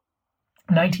years,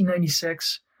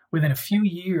 1996, within a few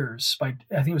years, by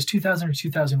I think it was 2000 or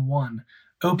 2001,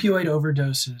 opioid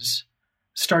overdoses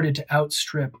started to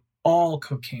outstrip all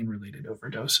cocaine-related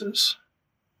overdoses.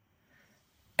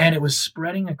 And it was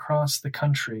spreading across the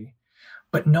country,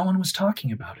 but no one was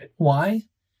talking about it. Why?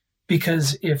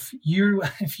 Because if you're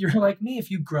like me,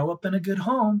 if you grow up in a good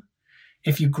home,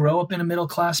 if you grow up in a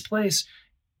middle-class place,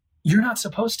 you're not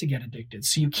supposed to get addicted,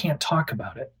 so you can't talk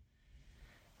about it.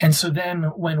 And so then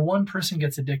when one person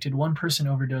gets addicted, one person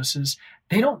overdoses,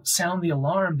 they don't sound the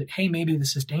alarm that, hey, maybe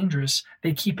this is dangerous.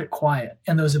 They keep it quiet.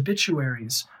 And those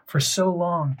obituaries for so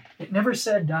long, it never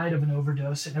said died of an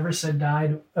overdose. It never said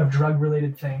died of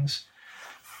drug-related things.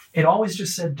 It always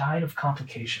just said died of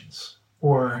complications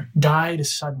or died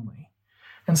suddenly.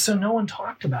 And so no one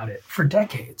talked about it for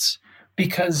decades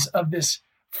because of this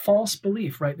false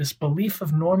belief, right? This belief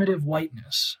of normative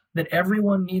whiteness, that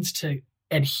everyone needs to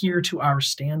adhere to our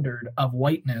standard of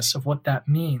whiteness, of what that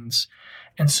means.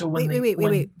 And so when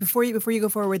wait. Before you go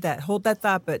forward with that, hold that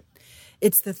thought. But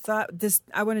it's the thought,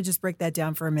 I want to just break that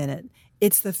down for a minute.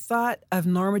 It's the thought of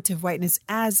normative whiteness,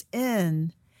 as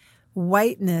in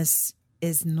whiteness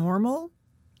is normal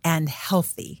and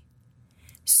healthy.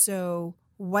 So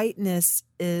whiteness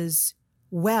is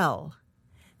well.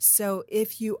 So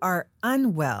if you are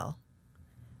unwell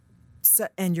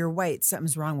and you're white,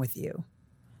 something's wrong with you.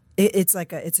 It's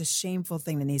a shameful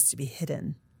thing that needs to be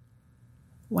hidden.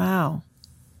 Wow.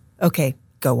 Okay,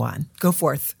 go on. Go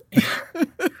forth.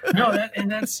 No,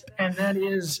 it's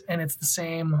the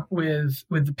same with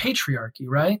the patriarchy,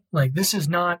 right? Like this is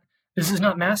not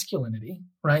masculinity,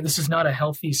 right? This is not a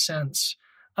healthy sense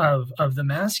of the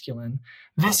masculine.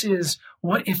 This is,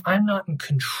 what if I'm not in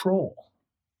control?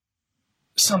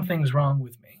 Something's wrong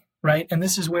with me. Right. And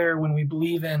this is where, when we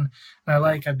believe in,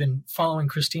 I've been following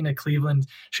Christina Cleveland.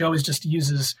 She always just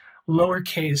uses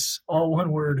lowercase, all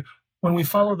one word. When we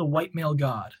follow the white male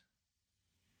God,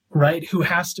 right, who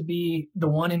has to be the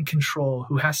one in control,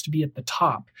 who has to be at the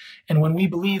top. And when we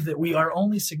believe that we are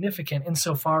only significant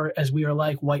insofar as we are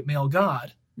like white male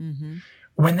God, mm-hmm.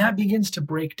 When that begins to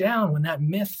break down, when that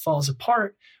myth falls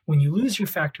apart, when you lose your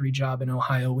factory job in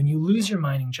Ohio, when you lose your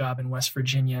mining job in West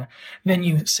Virginia, then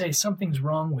you say something's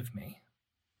wrong with me.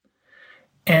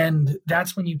 And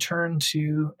that's when you turn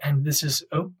to, and this is,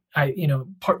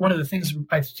 one of the things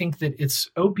I think that it's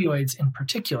opioids in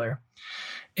particular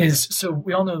is, so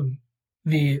we all know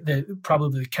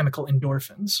probably the chemical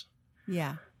endorphins.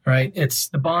 Yeah. Right? It's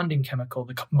the bonding chemical,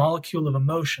 the molecule of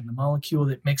emotion, the molecule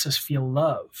that makes us feel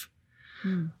love.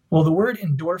 Well, the word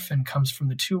endorphin comes from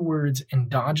the two words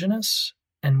endogenous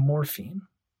and morphine,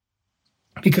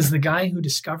 because the guy who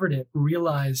discovered it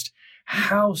realized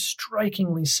how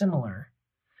strikingly similar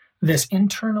this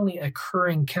internally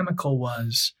occurring chemical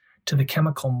was to the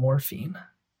chemical morphine.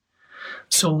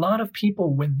 So a lot of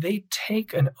people, when they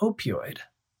take an opioid,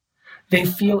 they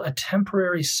feel a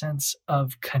temporary sense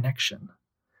of connection.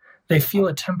 They feel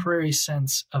a temporary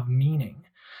sense of meaning.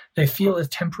 They feel a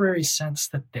temporary sense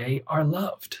that they are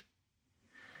loved.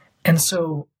 And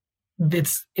so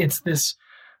it's this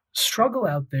struggle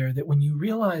out there that when you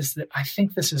realize that, I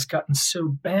think this has gotten so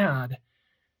bad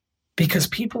because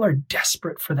people are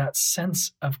desperate for that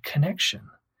sense of connection.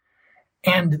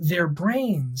 And their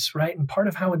brains, right? And part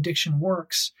of how addiction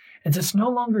works is it's no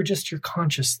longer just your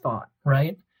conscious thought,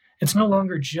 right? It's no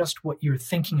longer just what you're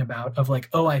thinking about of like,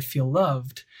 oh, I feel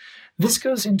loved. This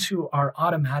goes into our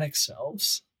automatic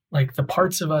selves, like the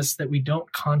parts of us that we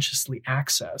don't consciously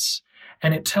access.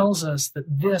 And it tells us that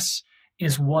this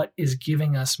is what is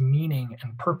giving us meaning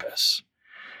and purpose.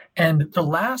 And the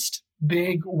last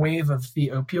big wave of the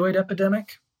opioid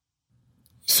epidemic,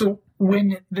 so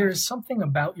when there's something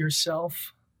about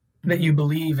yourself that you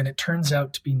believe and it turns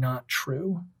out to be not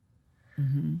true,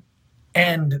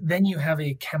 and then you have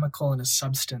a chemical and a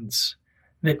substance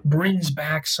that brings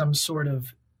back some sort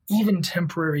of even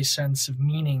temporary sense of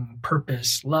meaning,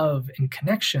 purpose, love, and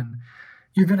connection,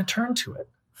 you're going to turn to it.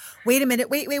 Wait a minute.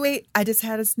 Wait. I just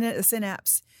had a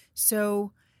synapse.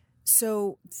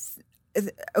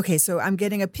 Okay, so I'm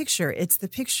getting a picture. It's the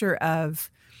picture of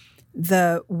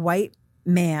the white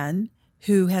man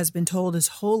who has been told his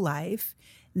whole life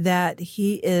that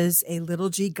he is a little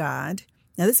g God.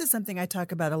 Now, this is something I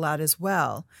talk about a lot as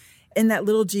well. In that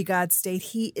little g God state,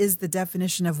 he is the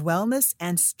definition of wellness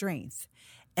and strength.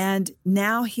 And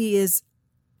now he is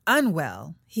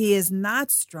unwell. He is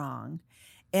not strong.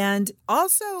 And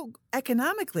also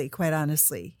economically, quite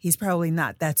honestly, he's probably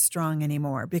not that strong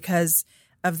anymore because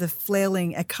of the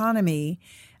flailing economy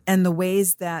and the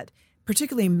ways that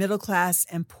particularly middle class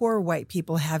and poor white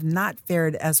people have not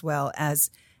fared as well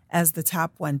as the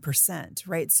top 1%,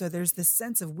 right? So there's this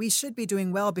sense of we should be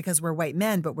doing well because we're white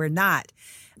men, but we're not,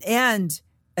 and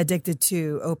addicted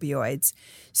to opioids.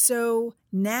 So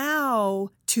now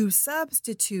to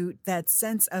substitute that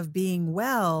sense of being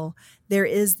well, there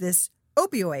is this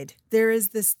opioid. There is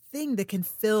this thing that can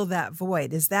fill that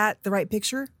void. Is that the right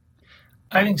picture?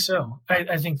 I think so.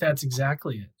 I think that's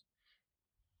exactly it.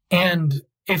 And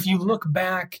if you look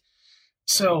back,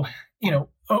 so,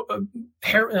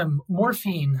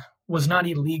 morphine was not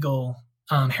illegal.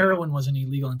 Heroin wasn't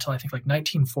illegal until I think like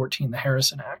 1914, the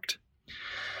Harrison Act.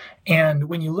 And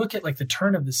when you look at like the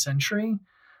turn of the century,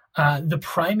 the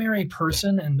primary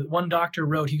person, and one doctor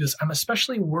wrote, he goes, I'm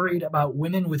especially worried about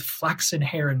women with flaxen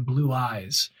hair and blue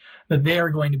eyes, that they are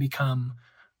going to become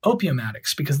opium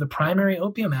addicts because the primary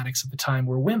opium addicts at the time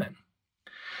were women.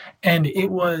 And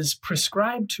it was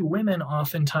prescribed to women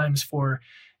oftentimes for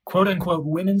quote unquote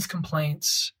women's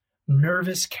complaints,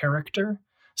 nervous character.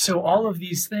 So all of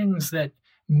these things that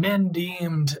men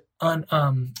deemed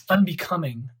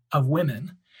unbecoming of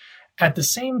women, at the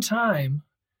same time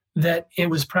that it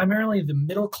was primarily the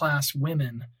middle class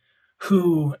women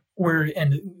who were,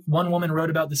 and one woman wrote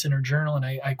about this in her journal, and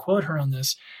I quote her on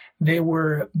this, they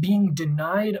were being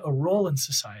denied a role in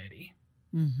society,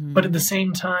 but at the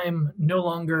same time no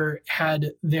longer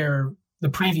had the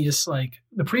previous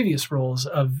roles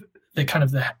of the kind of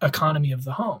the economy of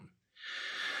the home.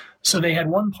 So they had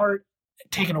one part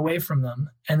taken away from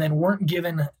them and then weren't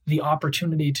given the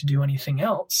opportunity to do anything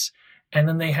else. And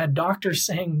then they had doctors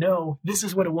saying, no, this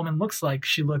is what a woman looks like.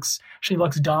 She looks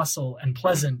docile and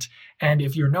pleasant. And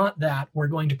if you're not that, we're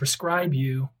going to prescribe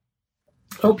you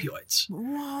opioids.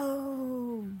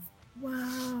 Whoa.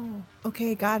 Wow.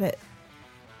 Okay, got it.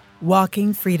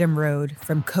 Walking Freedom Road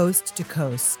from coast to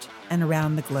coast and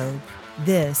around the globe.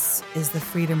 This is the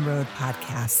Freedom Road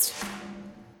Podcast.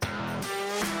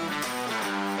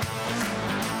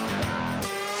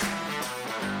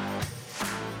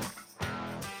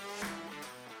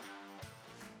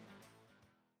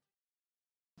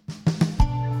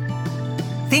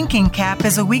 Thinking Cap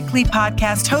is a weekly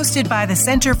podcast hosted by the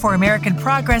Center for American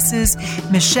Progress's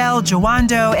Michelle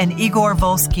Jawando and Igor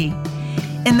Volsky.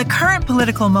 In the current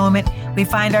political moment we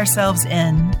find ourselves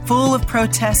in, full of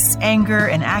protests, anger,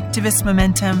 and activist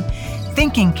momentum,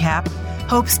 Thinking Cap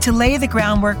hopes to lay the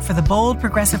groundwork for the bold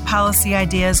progressive policy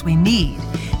ideas we need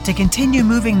to continue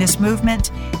moving this movement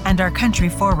and our country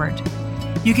forward.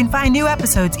 You can find new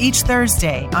episodes each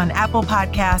Thursday on Apple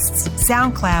Podcasts,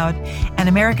 SoundCloud, and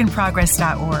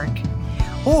AmericanProgress.org,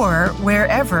 or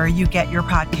wherever you get your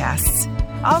podcasts.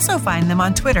 Also find them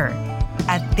on Twitter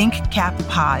at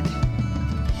ThinkCapPod.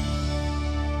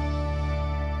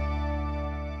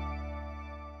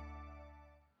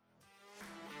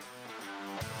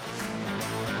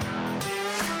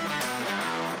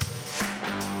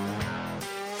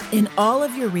 In all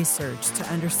of your research to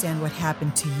understand what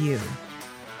happened to you,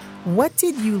 what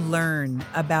did you learn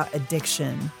about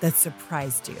addiction that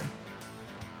surprised you?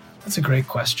 That's a great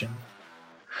question.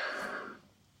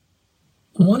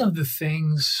 One of the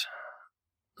things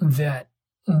that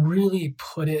really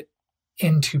put it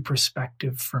into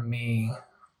perspective for me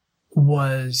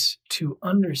was to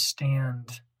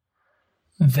understand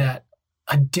that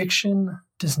addiction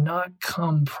does not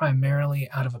come primarily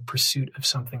out of a pursuit of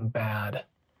something bad,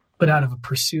 but out of a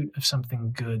pursuit of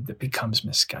something good that becomes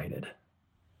misguided.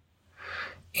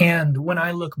 And when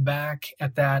I look back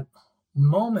at that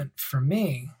moment for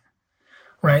me,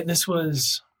 right, this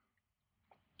was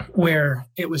where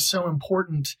it was so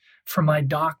important for my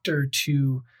doctor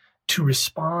to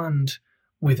respond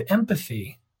with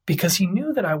empathy, because he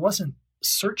knew that I wasn't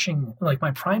searching, like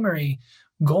my primary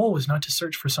goal was not to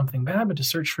search for something bad, but to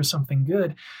search for something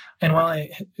good. And while I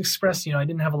expressed, I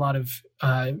didn't have a lot of,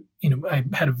 I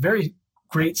had a very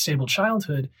great, stable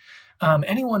childhood.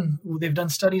 They've done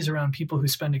studies around people who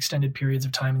spend extended periods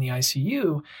of time in the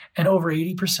ICU, and over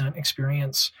 80%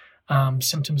 experience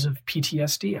symptoms of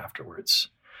PTSD afterwards.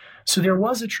 So there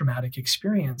was a traumatic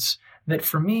experience that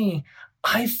for me,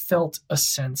 I felt a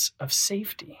sense of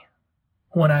safety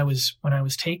when I was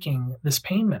taking this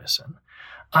pain medicine.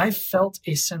 I felt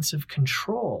a sense of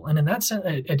control. And in that sense,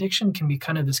 addiction can be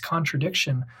kind of this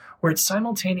contradiction where it's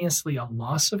simultaneously a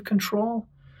loss of control,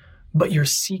 but you're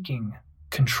seeking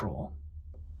control.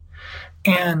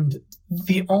 And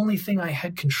the only thing I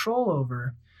had control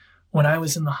over when I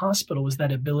was in the hospital was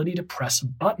that ability to press a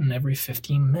button every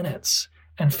 15 minutes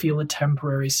and feel a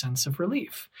temporary sense of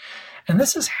relief. And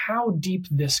this is how deep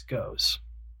this goes.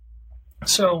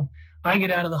 So I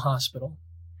get out of the hospital,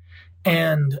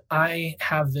 and I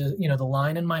have the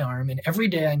line in my arm, and every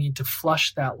day I need to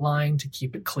flush that line to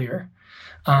keep it clear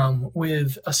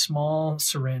with a small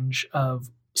syringe of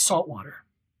salt water.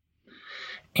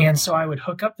 And so I would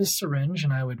hook up this syringe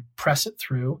and I would press it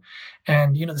through.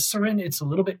 And, the syringe, it's a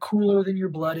little bit cooler than your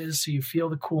blood is, so you feel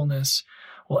the coolness.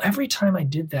 Well, every time I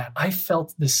did that, I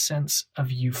felt this sense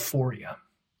of euphoria,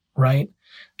 right?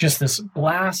 Just this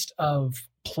blast of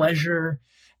pleasure,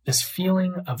 this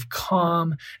feeling of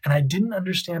calm. And I didn't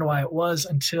understand why it was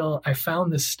until I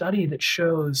found this study that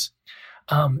shows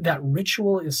that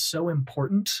ritual is so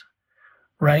important,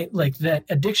 right? Like that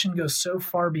addiction goes so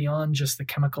far beyond just the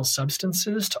chemical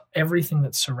substances to everything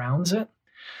that surrounds it,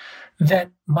 that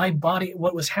my body,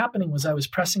 what was happening was I was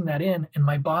pressing that in, and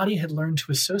my body had learned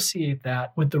to associate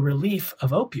that with the relief of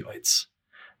opioids,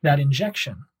 that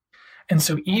injection. And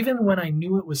so even when I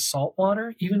knew it was salt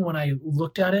water, even when I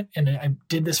looked at it, and I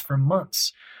did this for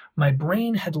months, my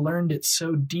brain had learned it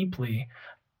so deeply,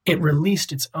 it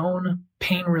released its own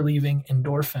pain-relieving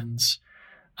endorphins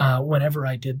whenever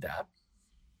I did that.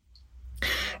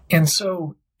 And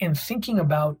so in thinking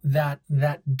about that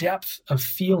depth of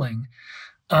feeling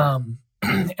and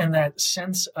that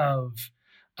sense of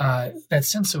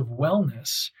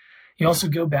wellness, you also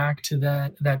go back to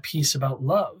that piece about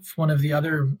love. One of the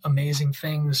other amazing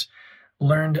things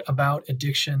learned about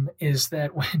addiction is that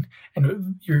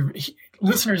and your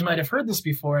listeners might have heard this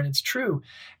before, and it's true,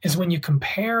 is when you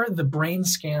compare the brain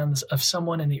scans of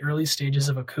someone in the early stages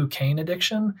of a cocaine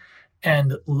addiction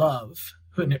and love,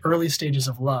 in the early stages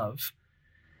of love,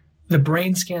 the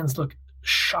brain scans look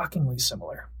shockingly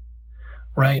similar.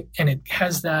 Right. And it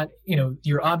has that,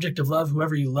 your object of love,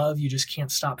 whoever you love, you just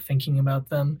can't stop thinking about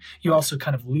them. You also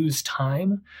kind of lose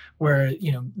time where,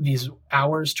 these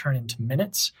hours turn into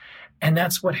minutes. And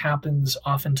that's what happens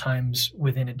oftentimes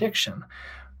within addiction.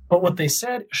 But what they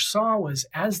saw was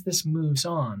as this moves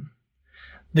on,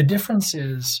 the difference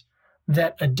is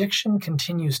that addiction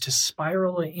continues to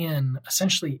spiral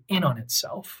essentially in on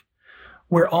itself,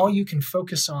 where all you can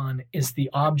focus on is the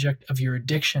object of your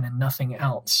addiction and nothing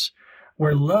else,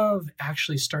 where love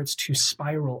actually starts to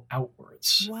spiral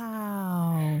outwards.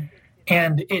 Wow.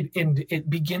 And it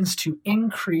begins to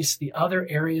increase the other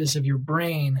areas of your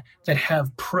brain that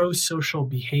have pro-social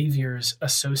behaviors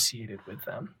associated with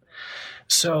them.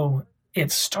 So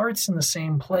it starts in the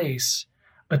same place,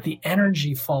 but the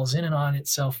energy falls in and on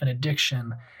itself in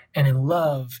addiction, and in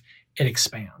love, it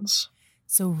expands.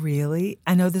 So really,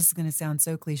 I know this is going to sound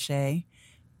so cliche,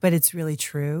 but it's really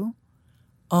true.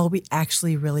 All we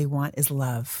actually really want is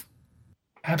love.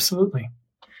 Absolutely.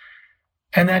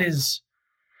 And that is,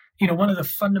 one of the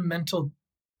fundamental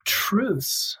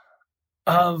truths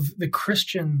of the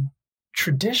Christian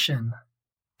tradition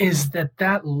is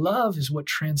that love is what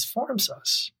transforms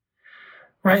us,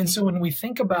 right? And so when we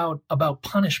think about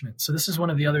punishment, so this is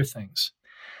one of the other things.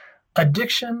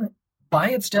 Addiction, by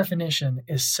its definition,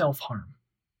 is self-harm,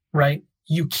 right?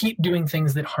 You keep doing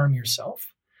things that harm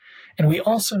yourself. And we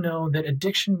also know that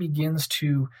addiction begins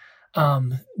to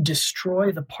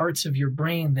destroy the parts of your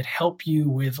brain that help you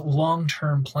with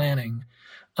long-term planning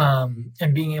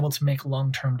and being able to make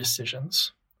long-term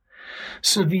decisions.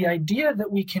 So the idea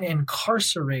that we can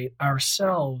incarcerate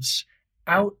ourselves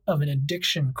out of an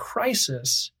addiction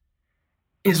crisis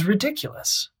is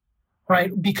ridiculous,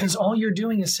 right? Because all you're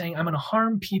doing is saying, I'm going to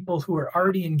harm people who are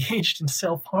already engaged in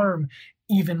self-harm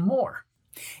even more.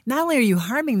 Not only are you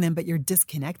harming them, but you're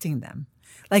disconnecting them.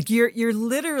 Like you're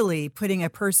literally putting a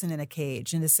person in a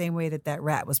cage in the same way that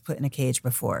rat was put in a cage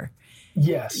before.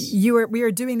 Yes. We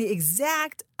are doing the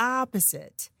exact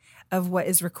opposite of what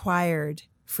is required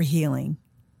for healing.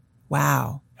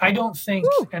 Wow. I don't think,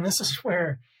 and this is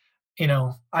where,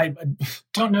 I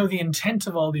don't know the intent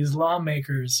of all these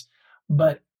lawmakers,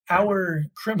 but our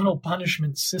criminal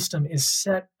punishment system is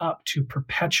set up to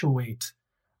perpetuate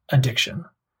addiction.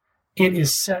 It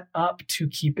is set up to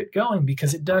keep it going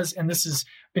because it does. And this has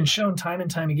been shown time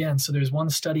and time again. So there's one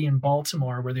study in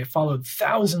Baltimore where they followed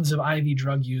thousands of IV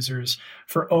drug users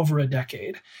for over a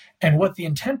decade. And what the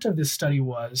intent of this study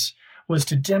was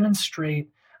to demonstrate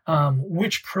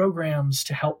which programs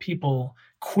to help people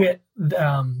quit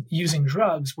using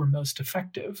drugs were most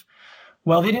effective.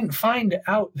 Well, they didn't find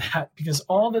out that because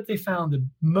all that they found, the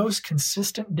most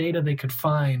consistent data they could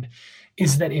find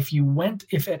is that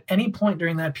if at any point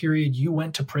during that period you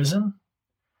went to prison,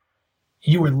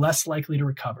 you were less likely to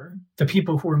recover. The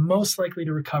people who were most likely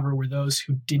to recover were those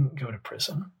who didn't go to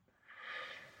prison.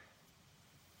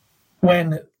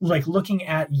 When looking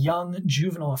at young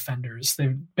juvenile offenders,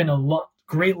 there've been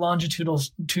great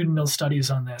longitudinal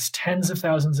studies on this, tens of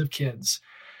thousands of kids.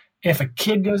 If a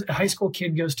high school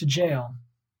kid goes to jail,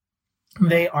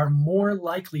 they are more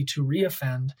likely to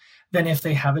reoffend than if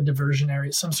they have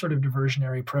some sort of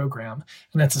diversionary program.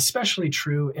 And that's especially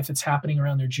true if it's happening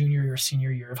around their junior or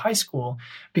senior year of high school,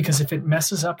 because if it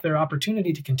messes up their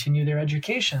opportunity to continue their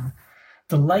education,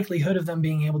 the likelihood of them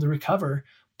being able to recover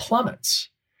plummets.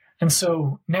 And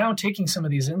so now taking some of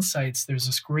these insights, there's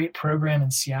this great program in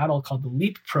Seattle called the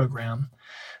LEAP program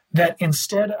that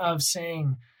instead of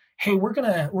saying, hey, we're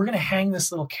gonna hang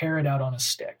this little carrot out on a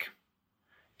stick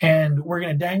and we're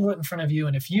going to dangle it in front of you.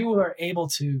 And if you are able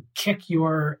to kick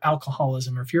your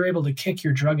alcoholism or if you're able to kick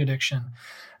your drug addiction,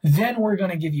 then we're going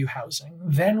to give you housing.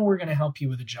 Then we're going to help you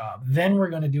with a job. Then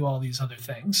we're going to do all these other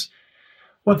things.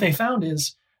 What they found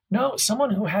is, no,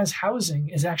 someone who has housing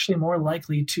is actually more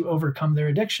likely to overcome their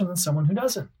addiction than someone who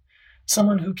doesn't.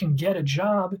 Someone who can get a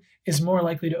job is more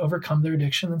likely to overcome their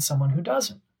addiction than someone who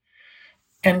doesn't.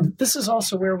 And this is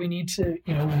also where we need to,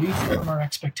 reframe our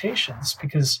expectations,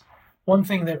 because one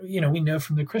thing that, we know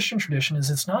from the Christian tradition is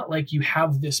it's not like you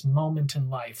have this moment in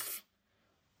life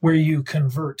where you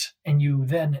convert and you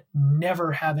then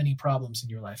never have any problems in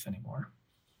your life anymore.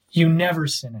 You never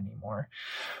sin anymore.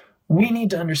 We need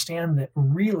to understand that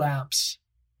relapse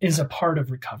is a part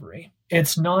of recovery.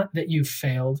 It's not that you've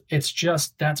failed. It's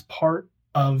just that's part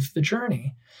of the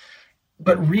journey.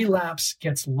 But relapse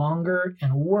gets longer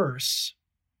and worse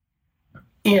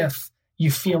if you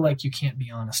feel like you can't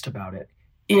be honest about it,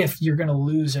 if you're going to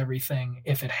lose everything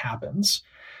if it happens.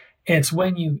 It's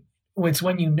when you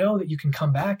know that you can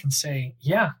come back and say,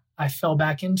 yeah, I fell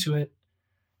back into it.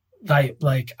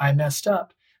 I messed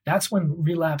up. That's when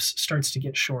relapse starts to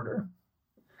get shorter.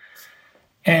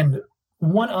 And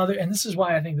and this is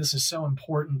why I think this is so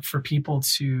important for people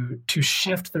to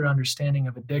shift their understanding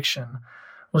of addiction,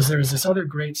 was there was this other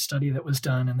great study that was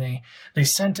done, and they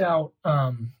sent out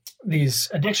these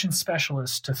addiction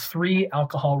specialists to 3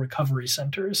 alcohol recovery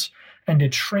centers and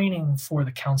did training for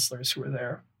the counselors who were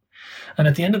there. And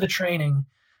at the end of the training,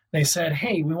 they said,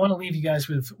 hey, we want to leave you guys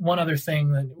with one other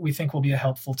thing that we think will be a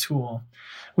helpful tool.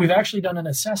 We've actually done an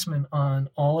assessment on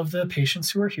all of the patients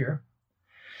who are here,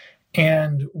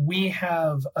 and we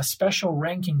have a special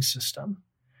ranking system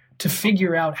to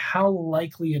figure out how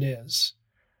likely it is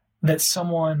that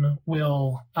someone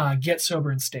will get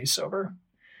sober and stay sober.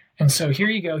 And so here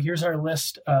you go. Here's our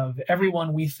list of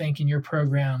everyone we think in your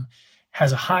program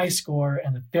has a high score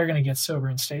and that they're going to get sober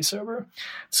and stay sober.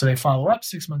 So they follow up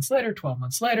 6 months later, 12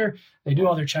 months later, they do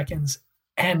all their check-ins,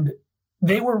 and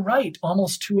they were right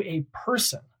almost to a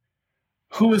person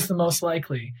who was the most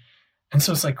likely. And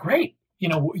so it's like, great,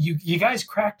 you guys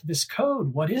cracked this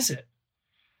code. What is it?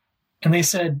 And they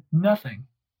said, nothing.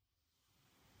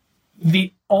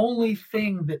 The only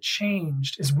thing that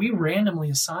changed is we randomly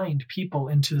assigned people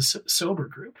into the sober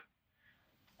group.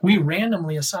 We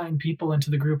randomly assigned people into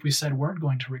the group we said weren't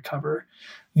going to recover.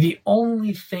 The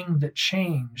only thing that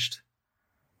changed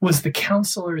was the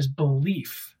counselor's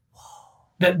belief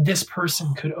that this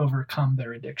person could overcome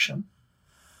their addiction.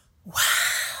 Wow.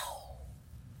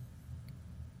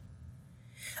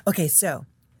 Okay, so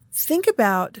think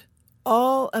about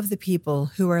all of the people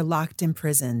who are locked in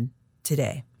prison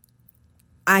today.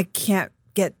 I can't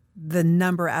get the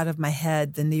number out of my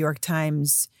head. The New York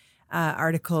Times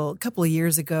article a couple of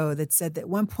years ago that said that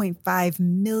 1.5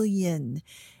 million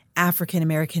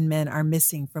African-American men are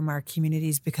missing from our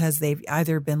communities because they've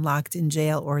either been locked in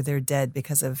jail or they're dead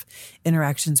because of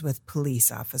interactions with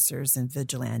police officers and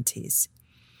vigilantes.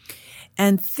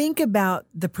 And think about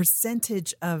the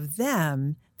percentage of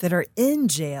them that are in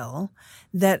jail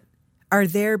that are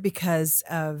there because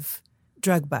of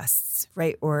drug busts,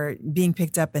 right? Or being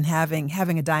picked up and having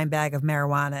a dime bag of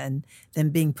marijuana and then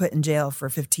being put in jail for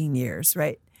 15 years,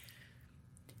 right?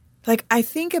 Like, I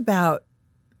think about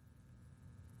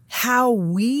how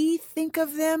we think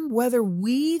of them, whether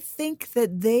we think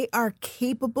that they are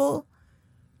capable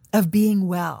of being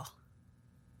well.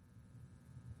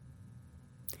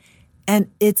 And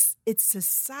it's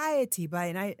society,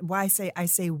 I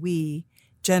say we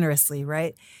generously,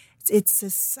 right? It's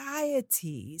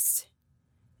society's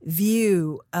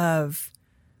view of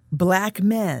Black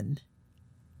men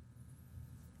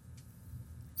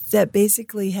that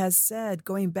basically has said,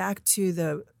 going back to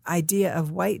the idea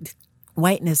of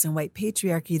whiteness and white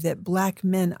patriarchy, that Black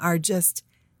men are just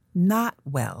not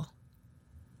well,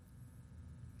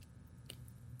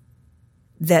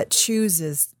 that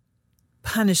chooses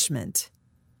punishment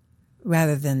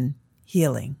rather than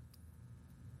healing.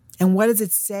 And what does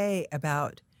it say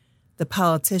about the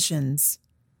politicians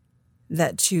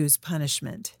that choose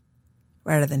punishment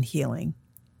rather than healing,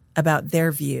 about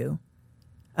their view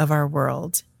of our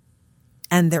world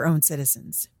and their own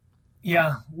citizens?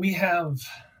 Yeah, we have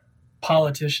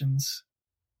politicians,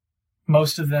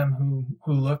 most of them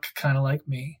who look kind of like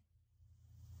me,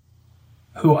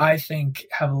 who I think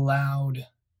have allowed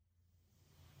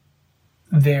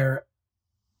their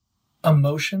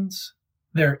emotions,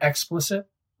 their explicit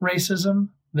racism,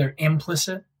 their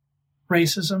implicit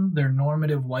racism, their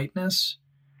normative whiteness,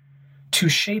 to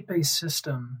shape a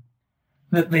system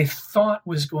that they thought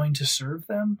was going to serve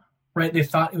them, right? They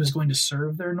thought it was going to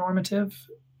serve their normative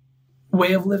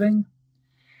way of living.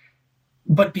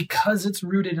 But because it's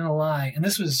rooted in a lie, and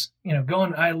this was,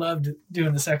 I loved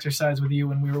doing this exercise with you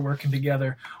when we were working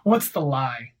together. What's the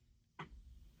lie?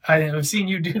 I've seen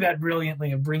you do that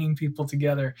brilliantly of bringing people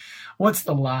together. What's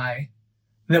the lie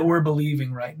that we're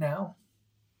believing right now?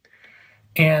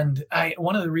 And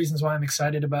one of the reasons why I'm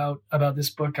excited about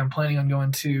this book, I'm planning on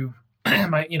going to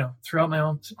throughout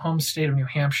my home state of New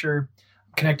Hampshire,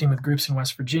 I'm connecting with groups in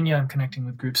West Virginia, I'm connecting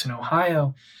with groups in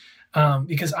Ohio,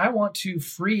 because I want to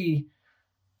free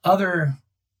other,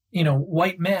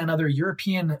 white men, other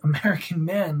European American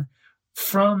men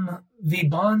from the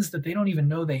bonds that they don't even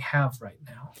know they have right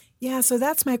now. Yeah, so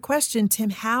that's my question, Tim.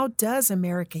 How does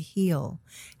America heal?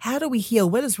 How do we heal?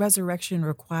 What does resurrection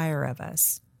require of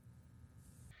us?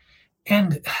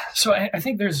 And so I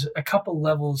think there's a couple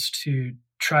levels to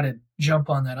try to jump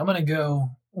on that. I'm going to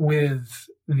go with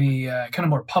the kind of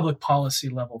more public policy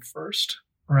level first,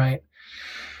 right?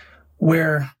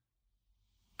 Where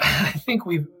I think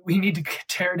we need to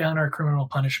tear down our criminal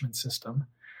punishment system,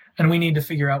 and we need to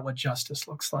figure out what justice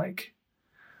looks like,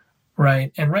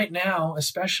 right? And right now,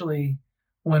 especially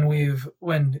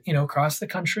when across the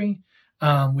country,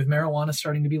 with marijuana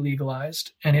starting to be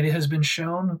legalized, and it has been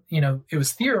shown, it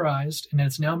was theorized and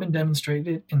it's now been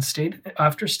demonstrated in state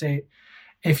after state,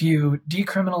 if you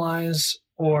decriminalize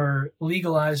or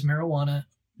legalize marijuana,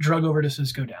 drug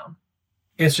overdoses go down.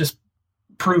 It's just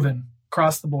proven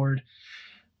across the board.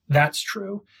 That's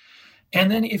true. And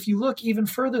then if you look even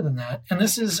further than that, and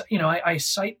this is, I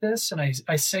cite this and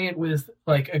I say it with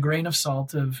like a grain of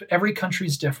salt of every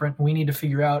country's different. We need to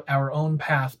figure out our own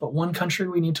path. But one country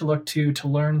we need to look to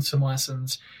learn some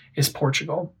lessons is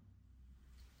Portugal.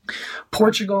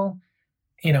 Portugal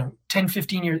 10,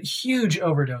 15 years, huge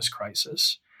overdose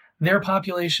crisis. Their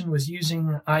population was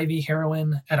using IV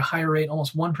heroin at a higher rate.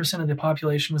 Almost 1% of the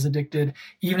population was addicted.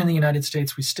 Even in the United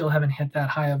States, we still haven't hit that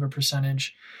high of a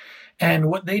percentage. And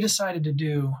what they decided to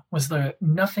do was that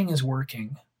nothing is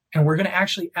working. And we're going to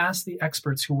actually ask the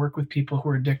experts who work with people who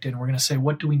are addicted, and we're going to say,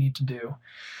 what do we need to do?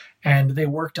 And they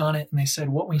worked on it, and they said,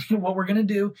 what we're going to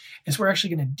do is we're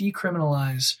actually going to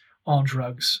decriminalize all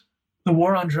drugs. The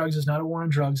war on drugs is not a war on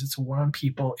drugs. It's a war on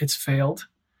people. It's failed.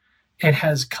 It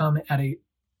has come at a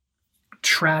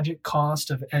tragic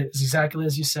cost of, exactly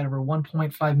as you said, over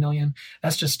 1.5 million.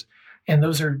 And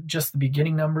those are just the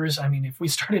beginning numbers. I mean, if we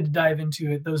started to dive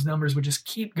into it, those numbers would just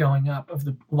keep going up of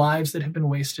the lives that have been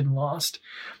wasted and lost.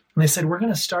 And they said, we're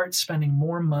going to start spending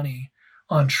more money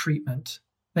on treatment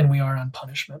than we are on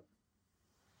punishment.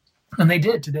 And they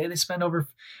did. Today, they spend over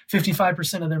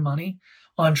 55% of their money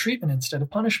on treatment instead of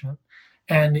punishment.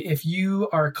 And if you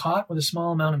are caught with a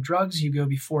small amount of drugs, you go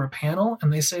before a panel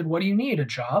and they say, what do you need? A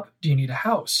job? Do you need a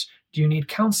house? Do you need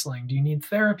counseling? Do you need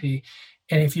therapy?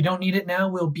 And if you don't need it now,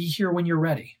 we'll be here when you're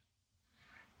ready.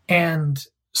 And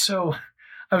so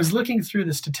I was looking through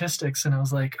the statistics and I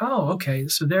was like, oh, okay.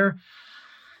 So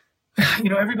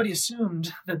everybody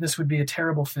assumed that this would be a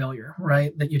terrible failure,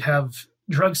 right? That you'd have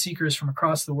drug seekers from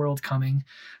across the world coming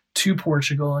to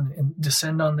Portugal and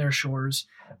descend on their shores.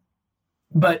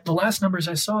 But the last numbers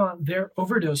I saw, their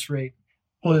overdose rate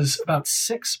was about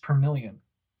 6 per million.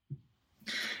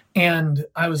 And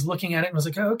I was looking at it and was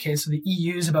like, oh, okay, so the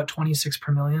EU is about 26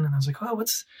 per million. And I was like, oh,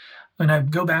 and I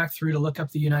go back through to look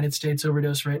up the United States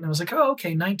overdose rate. And I was like, oh,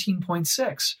 okay,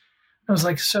 19.6. I was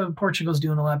like, so Portugal's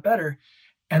doing a lot better.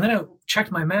 And then I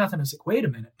checked my math and I was like, wait a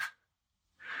minute.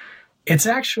 It's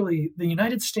actually, the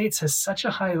United States has such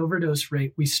a high overdose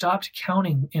rate, we stopped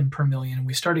counting in per million and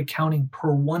we started counting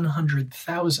per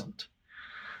 100,000.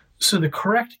 So the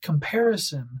correct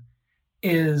comparison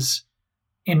is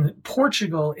in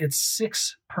Portugal, it's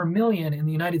 6 per million. In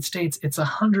the United States, it's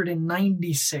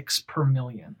 196 per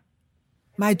million.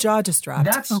 My jaw just dropped.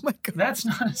 That's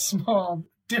not a small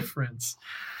difference.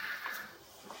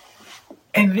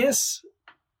 And this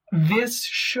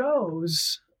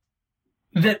shows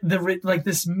that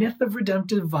this myth of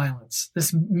redemptive violence,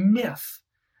 this myth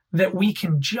that we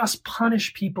can just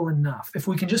punish people enough, if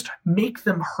we can just make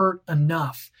them hurt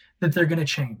enough that they're going to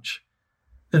change,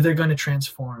 that they're going to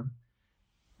transform.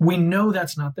 We know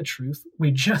that's not the truth.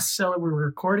 We're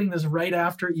recording this right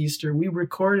after Easter. We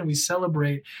record and we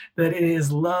celebrate that it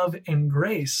is love and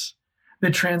grace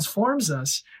that transforms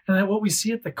us. And that what we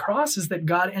see at the cross is that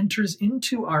God enters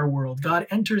into our world. God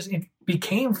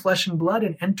became flesh and blood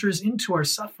and enters into our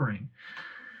suffering.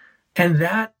 And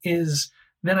that is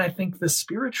then I think the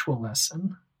spiritual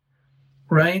lesson,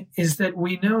 right, is that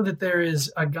we know that there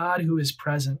is a God who is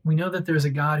present. We know that there's a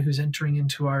God who's entering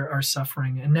into our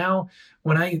suffering. And now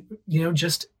when I,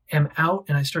 just am out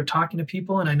and I start talking to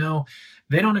people and I know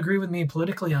they don't agree with me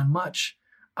politically on much,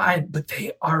 but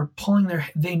they are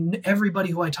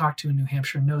everybody who I talk to in New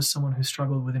Hampshire knows someone who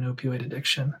struggled with an opioid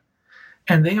addiction.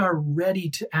 And they are ready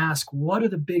to ask, what are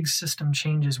the big system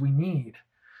changes we need?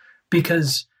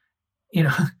 Because,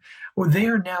 they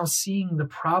are now seeing the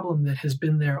problem that has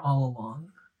been there all along,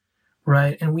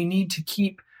 right? And we need to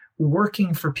keep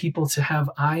working for people to have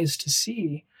eyes to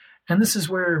see. And this is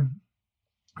where,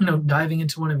 diving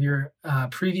into one of your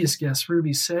previous guests,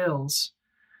 Ruby Sales,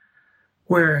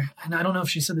 and I don't know if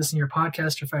she said this in your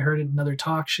podcast or if I heard it in another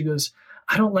talk, she goes,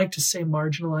 I don't like to say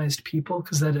marginalized people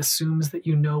because that assumes that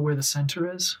you know where the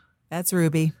center is. That's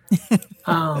Ruby.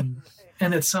 And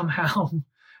that somehow,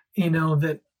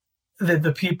 that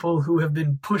the people who have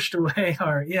been pushed away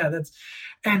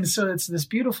and so it's this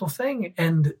beautiful thing.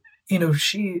 And,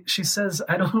 she says,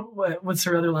 what's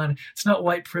her other line? It's not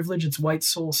white privilege, it's white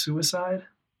soul suicide.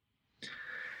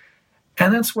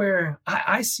 And that's where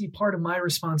I see part of my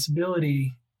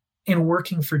responsibility in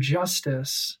working for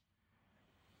justice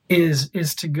is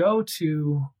to go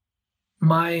to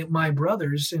my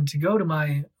brothers and to go to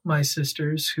my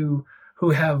sisters who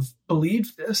have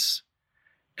believed this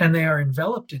and they are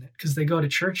enveloped in it because they go to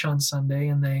church on Sunday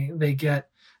and they get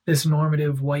this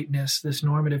normative whiteness, this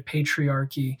normative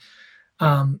patriarchy.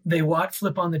 They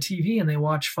flip on the TV and they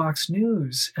watch Fox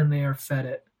News and they are fed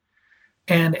it.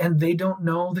 And they don't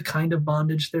know the kind of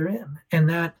bondage they're in. And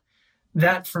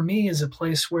that for me is a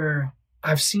place where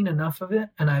I've seen enough of it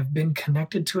and I've been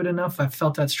connected to it enough. I've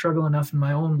felt that struggle enough in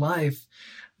my own life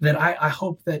that I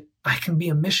hope that I can be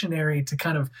a missionary to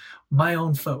kind of my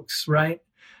own folks, right?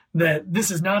 That this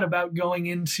is not about going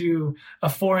into a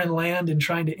foreign land and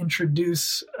trying to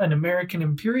introduce an American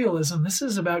imperialism. This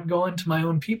is about going to my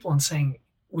own people and saying,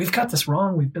 we've got this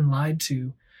wrong. We've been lied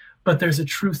to. but there's a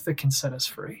truth that can set us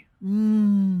free.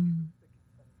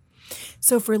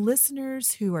 So for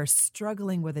listeners who are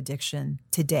struggling with addiction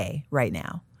today, right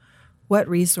now, what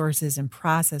resources and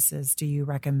processes do you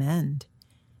recommend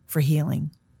for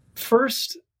healing?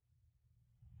 First,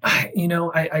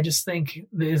 I just think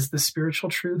is the spiritual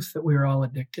truth that we are all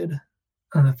addicted,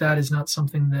 and that is not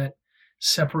something that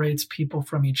separates people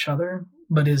from each other,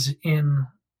 but is in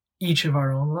each of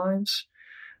our own lives.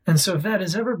 And so if that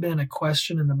has ever been a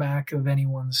question in the back of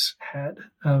anyone's head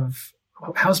of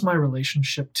how's my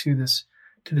relationship to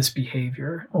this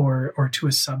behavior or to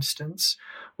a substance,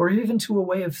 or even to a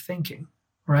way of thinking,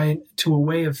 right? To a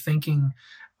way of thinking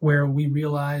where we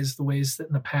realize the ways that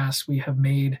in the past we have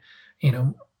made,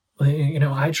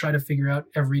 I try to figure out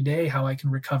every day how I can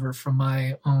recover from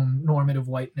my own normative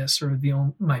whiteness or the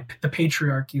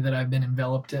patriarchy that I've been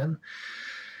enveloped in,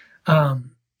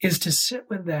 is to sit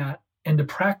with that and to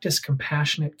practice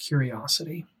compassionate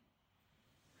curiosity.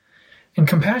 And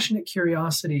compassionate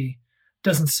curiosity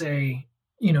doesn't say,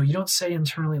 you don't say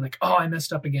internally like, oh, I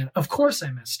messed up again. Of course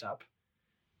I messed up.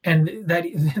 And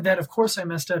that of course I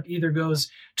messed up either goes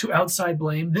to outside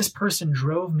blame. This person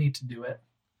drove me to do it.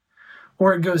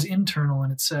 Or it goes internal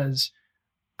and it says,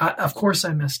 of course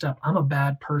I messed up. I'm a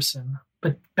bad person,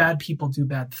 but bad people do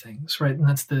bad things, right? And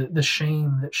that's the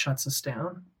shame that shuts us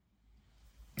down.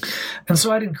 And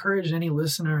so I'd encourage any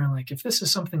listener, like if this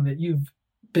is something that you've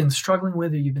been struggling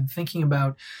with or you've been thinking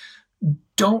about,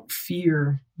 don't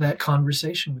fear that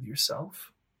conversation with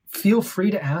yourself. Feel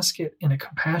free to ask it in a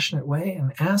compassionate way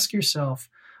and ask yourself,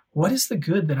 what is the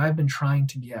good that I've been trying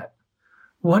to get?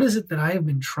 What is it that I have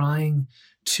been trying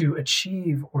to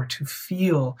achieve or to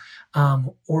feel?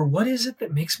 Or what is it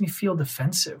that makes me feel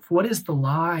defensive? What is the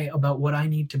lie about what I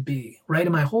need to be, right?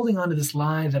 Am I holding on to this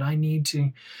lie that I need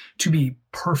to be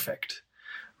perfect,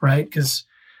 right? Because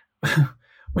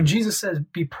when Jesus says,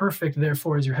 be perfect,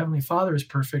 therefore, as your heavenly Father is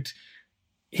perfect,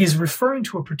 he's referring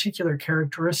to a particular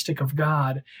characteristic of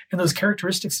God. And those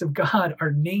characteristics of God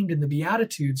are named in the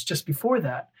Beatitudes just before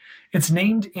that. It's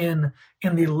named in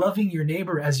the loving your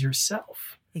neighbor as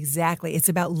yourself. Exactly. It's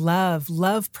about love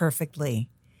perfectly.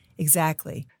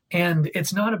 Exactly. And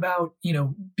it's not about,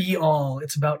 be all,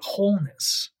 it's about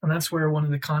wholeness. And that's where one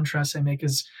of the contrasts I make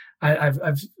is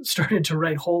I've started to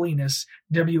write holiness,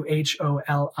 WHOLINESS,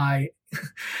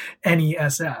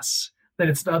 that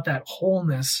it's about that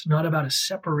wholeness, not about a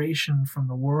separation from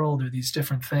the world or these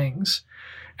different things.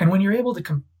 And when you're able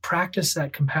to practice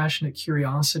that compassionate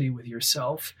curiosity with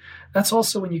yourself, that's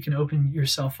also when you can open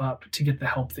yourself up to get the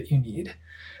help that you need.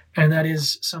 And that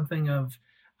is something of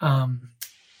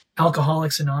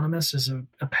Alcoholics Anonymous is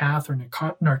a path, or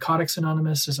Narcotics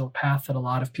Anonymous is a path that a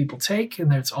lot of people take.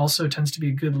 And it also tends to be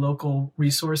a good local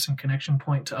resource and connection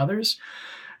point to others.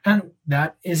 And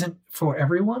that isn't for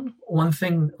everyone. One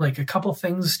thing, like a couple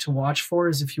things to watch for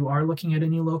is if you are looking at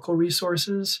any local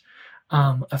resources,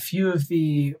 a few of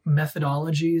the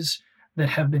methodologies that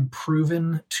have been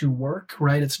proven to work,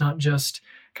 right? It's not just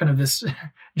kind of this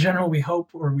general, we hope,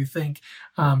 or we think,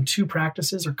 two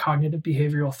practices are cognitive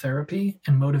behavioral therapy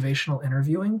and motivational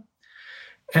interviewing,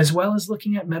 as well as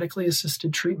looking at medically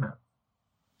assisted treatment.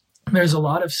 There's a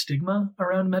lot of stigma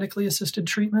around medically assisted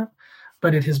treatment,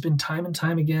 but it has been time and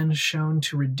time again shown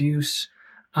to reduce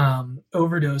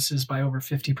overdoses by over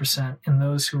 50% in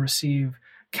those who receive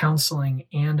counseling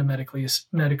and a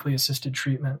medically assisted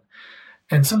treatment.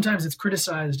 And sometimes it's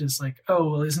criticized as like,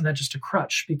 oh, well, isn't that just a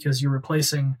crutch because you're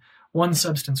replacing one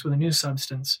substance with a new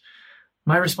substance?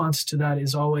 My response to that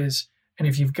is always, and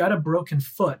if you've got a broken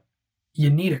foot, you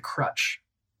need a crutch.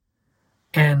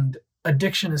 And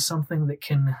addiction is something that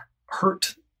can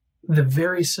hurt the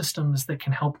very systems that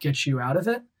can help get you out of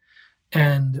it.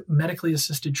 And medically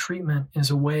assisted treatment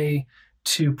is a way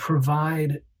to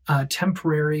provide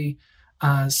temporary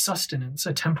sustenance,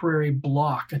 a temporary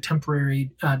block, a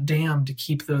temporary dam to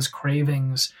keep those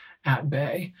cravings at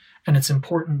bay. And it's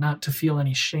important not to feel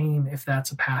any shame if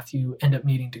that's a path you end up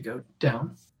needing to go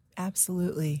down.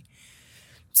 Absolutely.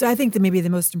 So I think that maybe the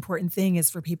most important thing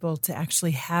is for people to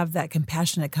actually have that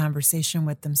compassionate conversation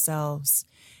with themselves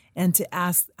and to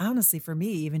ask, honestly, for me,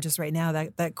 even just right now,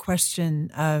 that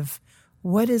question of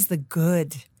what is the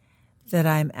good that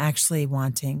I'm actually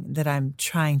wanting, that I'm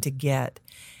trying to get?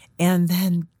 And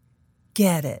then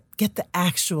get the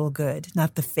actual good,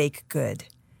 not the fake good.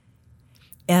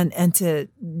 And to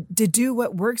do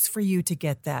what works for you to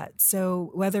get that.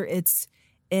 So whether it's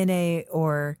NA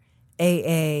or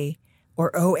AA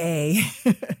or OA,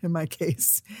 in my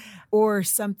case, or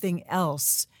something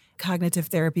else, cognitive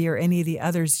therapy or any of the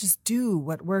others, just do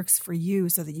what works for you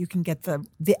so that you can get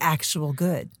the actual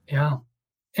good. Yeah.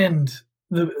 And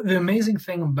the amazing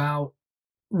thing about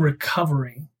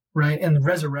recovery, right, and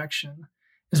resurrection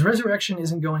is resurrection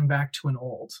isn't going back to an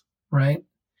old, right?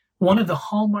 One of the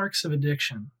hallmarks of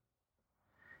addiction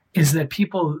is that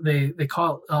people, they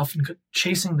call it often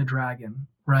chasing the dragon,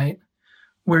 right?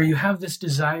 Where you have this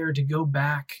desire to go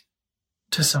back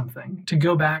to something, to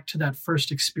go back to that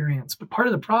first experience. But part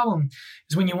of the problem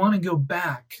is when you want to go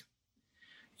back,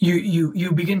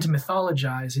 you begin to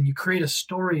mythologize and you create a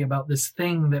story about this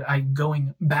thing that I'm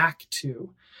going back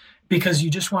to because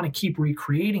you just want to keep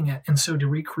recreating it. And so to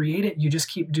recreate it, you just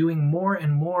keep doing more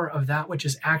and more of that which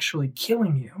is actually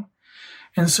killing you.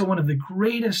 And so one of the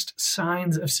greatest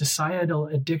signs of societal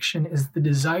addiction is the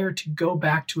desire to go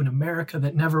back to an America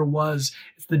that never was.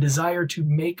 It's the desire to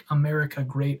make America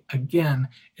great again.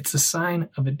 It's a sign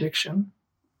of addiction.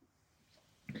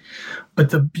 But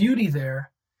the beauty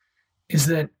there is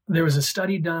that there was a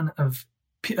study done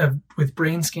with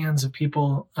brain scans of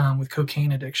people with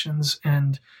cocaine addictions,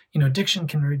 and addiction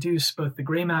can reduce both the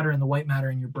gray matter and the white matter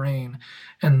in your brain.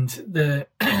 And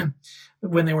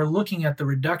when they were looking at the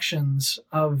reductions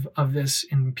of this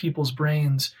in people's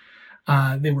brains,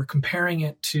 they were comparing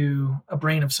it to a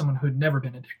brain of someone who had never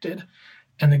been addicted.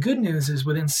 And the good news is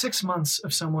within 6 months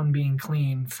of someone being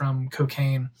clean from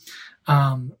cocaine,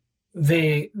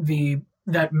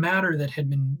 that matter that had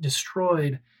been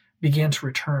destroyed began to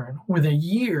return. Within a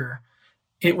year,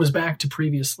 it was back to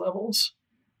previous levels.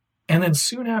 And then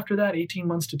soon after that, 18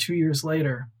 months to 2 years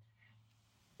later,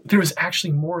 there was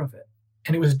actually more of it,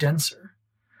 and it was denser.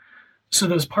 So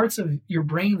those parts of your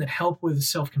brain that help with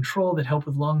self-control, that help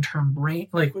with long-term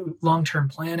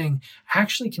planning,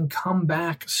 actually can come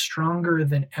back stronger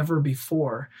than ever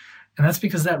before. And that's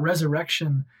because that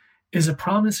resurrection is a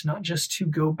promise not just to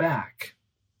go back,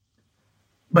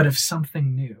 but of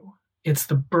something new. It's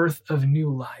the birth of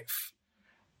new life.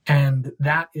 And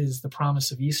that is the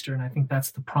promise of Easter. And I think that's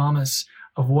the promise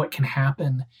of what can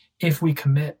happen if we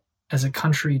commit as a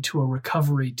country to a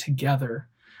recovery together.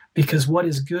 Because what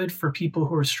is good for people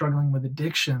who are struggling with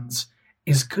addictions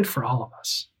is good for all of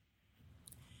us.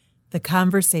 The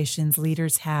conversations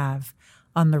leaders have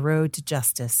on the road to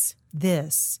justice.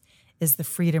 This is the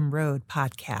Freedom Road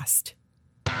Podcast.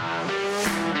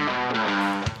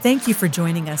 Thank you for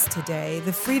joining us today.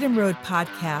 The Freedom Road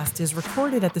Podcast is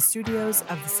recorded at the studios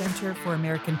of the Center for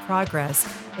American Progress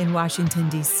in Washington,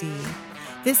 D.C.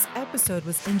 This episode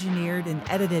was engineered and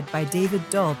edited by David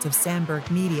Dult of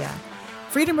Sandberg Media.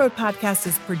 Freedom Road Podcast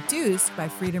is produced by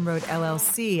Freedom Road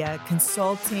LLC, a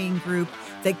consulting group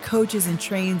that coaches and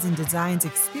trains and designs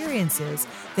experiences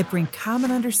that bring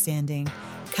common understanding,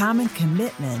 common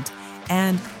commitment,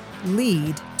 and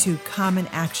lead to common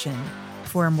action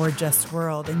for a more just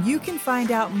world. And you can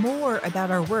find out more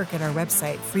about our work at our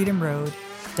website,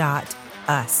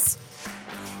 freedomroad.us.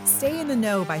 Stay in the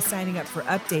know by signing up for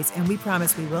updates, and we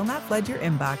promise we will not flood your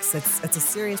inbox. That's a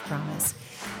serious promise.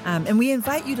 And we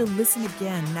invite you to listen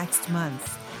again next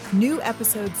month. New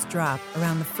episodes drop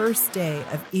around the first day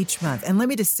of each month. And let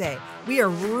me just say, we are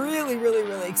really, really,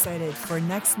 really excited for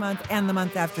next month and the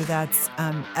month after that's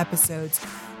episodes.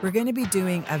 We're going to be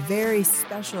doing a very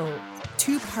special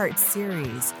 2-part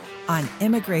series on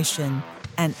immigration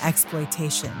and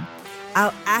exploitation.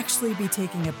 I'll actually be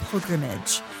taking a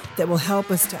pilgrimage that will help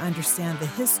us to understand the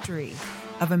history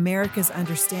of America's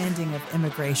understanding of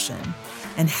immigration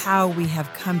and how we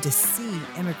have come to see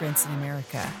immigrants in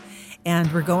America.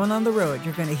 And we're going on the road.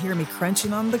 You're going to hear me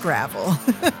crunching on the gravel,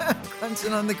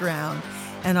 crunching on the ground,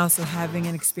 and also having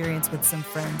an experience with some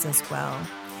friends as well.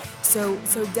 So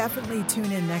definitely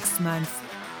tune in next month.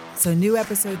 So new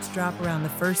episodes drop around the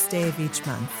first day of each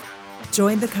month.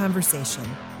 Join the conversation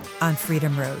on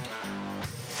Freedom Road.